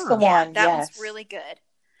 that's the one. That one's really good.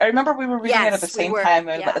 I remember we were reading it at the same time.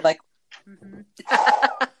 And like,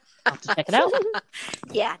 I'll have to check it out.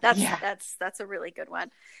 Yeah, that's a really good one.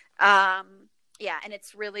 And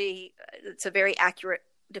it's a very accurate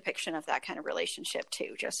depiction of that kind of relationship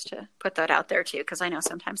too. Just to put that out there too, because I know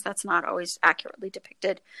sometimes that's not always accurately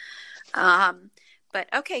depicted. But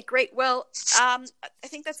okay, great. Well, I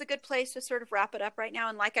think that's a good place to sort of wrap it up right now.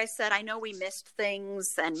 And like I said, I know we missed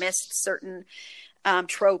things and missed certain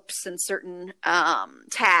tropes and certain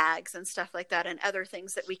tags and stuff like that and other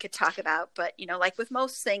things that we could talk about. But, like with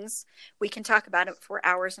most things, we can talk about it for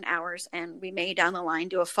hours and hours, and we may down the line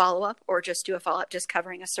do a follow-up or just do a follow-up just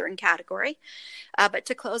covering a certain category. But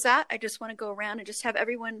to close out, I just want to go around and just have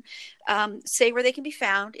everyone say where they can be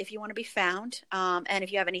found if you want to be found and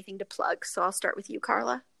if you have anything to plug. So I'll start with you,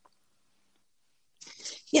 Carla.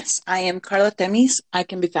 Yes, I am Carla Temis. I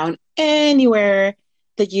can be found anywhere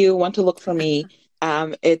that you want to look for me.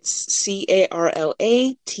 It's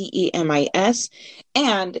CarlaTemis.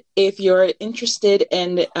 And if you're interested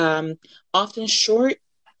in often short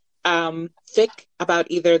fic about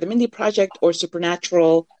either the Mindy Project or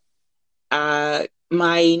Supernatural, my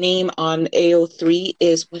name on AO3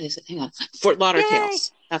 is, what is it? Hang on. Fort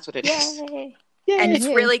Lauderdale's. That's what it is. Yay. And it's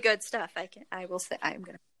really good stuff. You're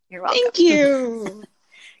welcome. Thank you.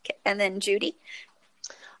 Okay. And then Judy.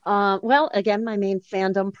 Well, again, my main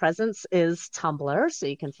fandom presence is Tumblr, so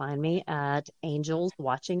you can find me at Angels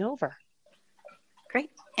Watching Over. Great.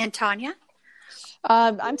 And Tanya?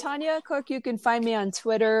 I'm Tanya Cook. You can find me on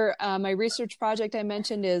Twitter. My research project I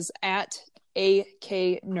mentioned is at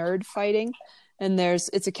AK Nerd Fighting. And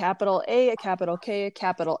it's a capital A, a capital K, a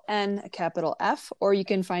capital N, a capital F, or you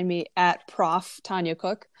can find me at Prof. Tanya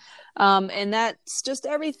Cook. And that's just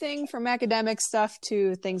everything from academic stuff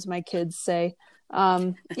to things my kids say.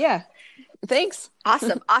 Thanks.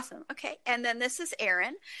 Awesome. Okay. And then this is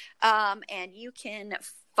Erin. And you can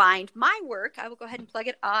find my work. I will go ahead and plug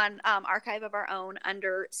it on Archive of Our Own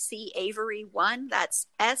under C. Avery 1. That's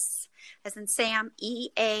S as in Sam,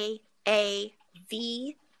 EAAVERY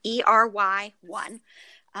 1.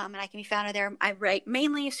 And I can be found there. I write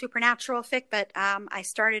mainly supernatural fic, but I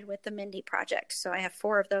started with the Mindy Project. So I have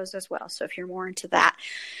 4 of those as well. So if you're more into that,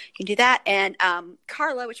 you can do that. And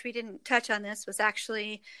Carla, which we didn't touch on this, was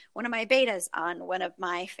actually one of my betas on one of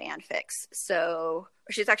my fanfics. So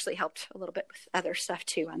she's actually helped a little bit with other stuff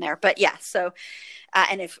too on there. But yeah, so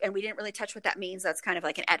and we didn't really touch what that means. That's kind of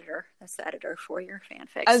like an editor. That's the editor for your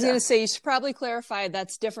fanfic. I was going to say, you should probably clarify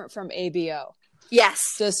that's different from ABO. Yes.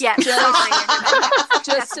 Just to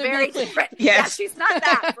very different. Yes. Yeah, she's not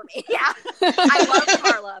that for me. Yeah. I love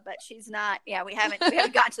Carla, but she's not. Yeah, we haven't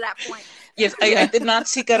gotten to that point. Yes, I did not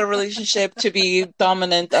seek out a relationship to be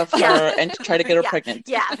dominant of her and to try to get her pregnant.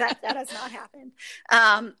 Yeah, that has not happened.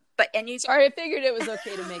 Sorry, I figured it was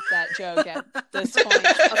okay to make that joke at this point.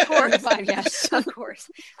 Of course, of course.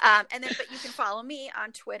 But you can follow me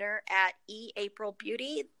on Twitter at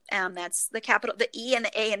eAprilBeauty. That's the capital. The E and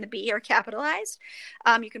the A and the B are capitalized.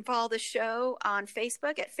 You can follow the show on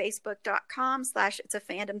Facebook at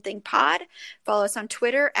facebook.com/itsafandom_thing_pod. Follow us on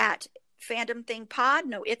Twitter at Fandom Thing Pod.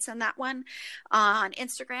 No, it's on that one. On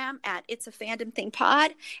Instagram at It's a Fandom Thing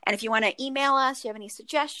Pod. And if you want to email us, you have any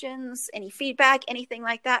suggestions, any feedback, anything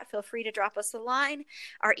like that, feel free to drop us a line.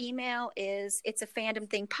 Our email is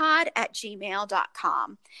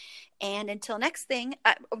itsafandomthingpod@gmail.com. And until next thing,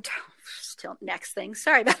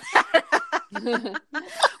 sorry about that.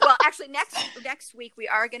 Well, actually, next week we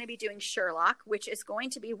are going to be doing Sherlock, which is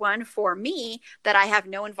going to be one for me that I have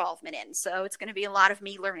no involvement in. So it's going to be a lot of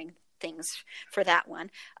me learning things for that one.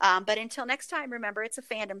 But until next time, remember, it's a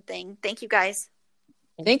fandom thing. Thank you, guys.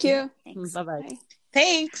 Thank you. Thanks. Bye-bye. Bye.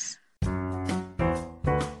 Thanks.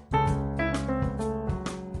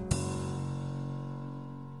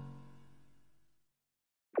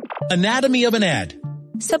 Anatomy of an ad.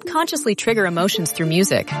 Subconsciously trigger emotions through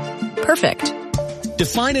music. Perfect.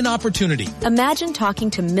 Define an opportunity. Imagine talking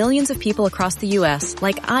to millions of people across the U.S.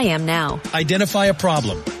 like I am now. Identify a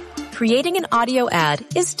problem. Creating an audio ad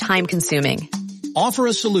is time-consuming. Offer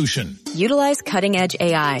a solution. Utilize cutting-edge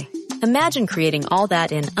AI. Imagine creating all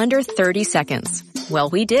that in under 30 seconds. Well,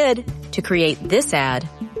 we did to create this ad.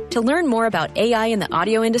 To learn more about AI in the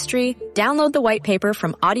audio industry, download the white paper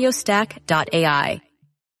from audiostack.ai.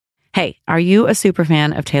 Hey, are you a super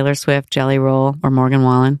fan of Taylor Swift, Jelly Roll, or Morgan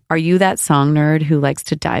Wallen? Are you that song nerd who likes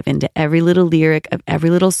to dive into every little lyric of every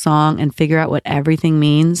little song and figure out what everything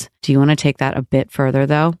means? Do you want to take that a bit further,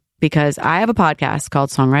 though? Because I have a podcast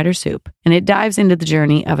called Songwriter Soup, and it dives into the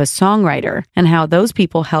journey of a songwriter and how those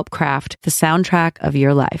people help craft the soundtrack of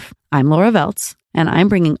your life. I'm Laura Veltz, and I'm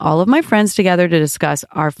bringing all of my friends together to discuss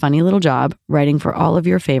our funny little job writing for all of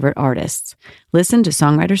your favorite artists. Listen to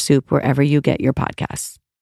Songwriter Soup wherever you get your podcasts.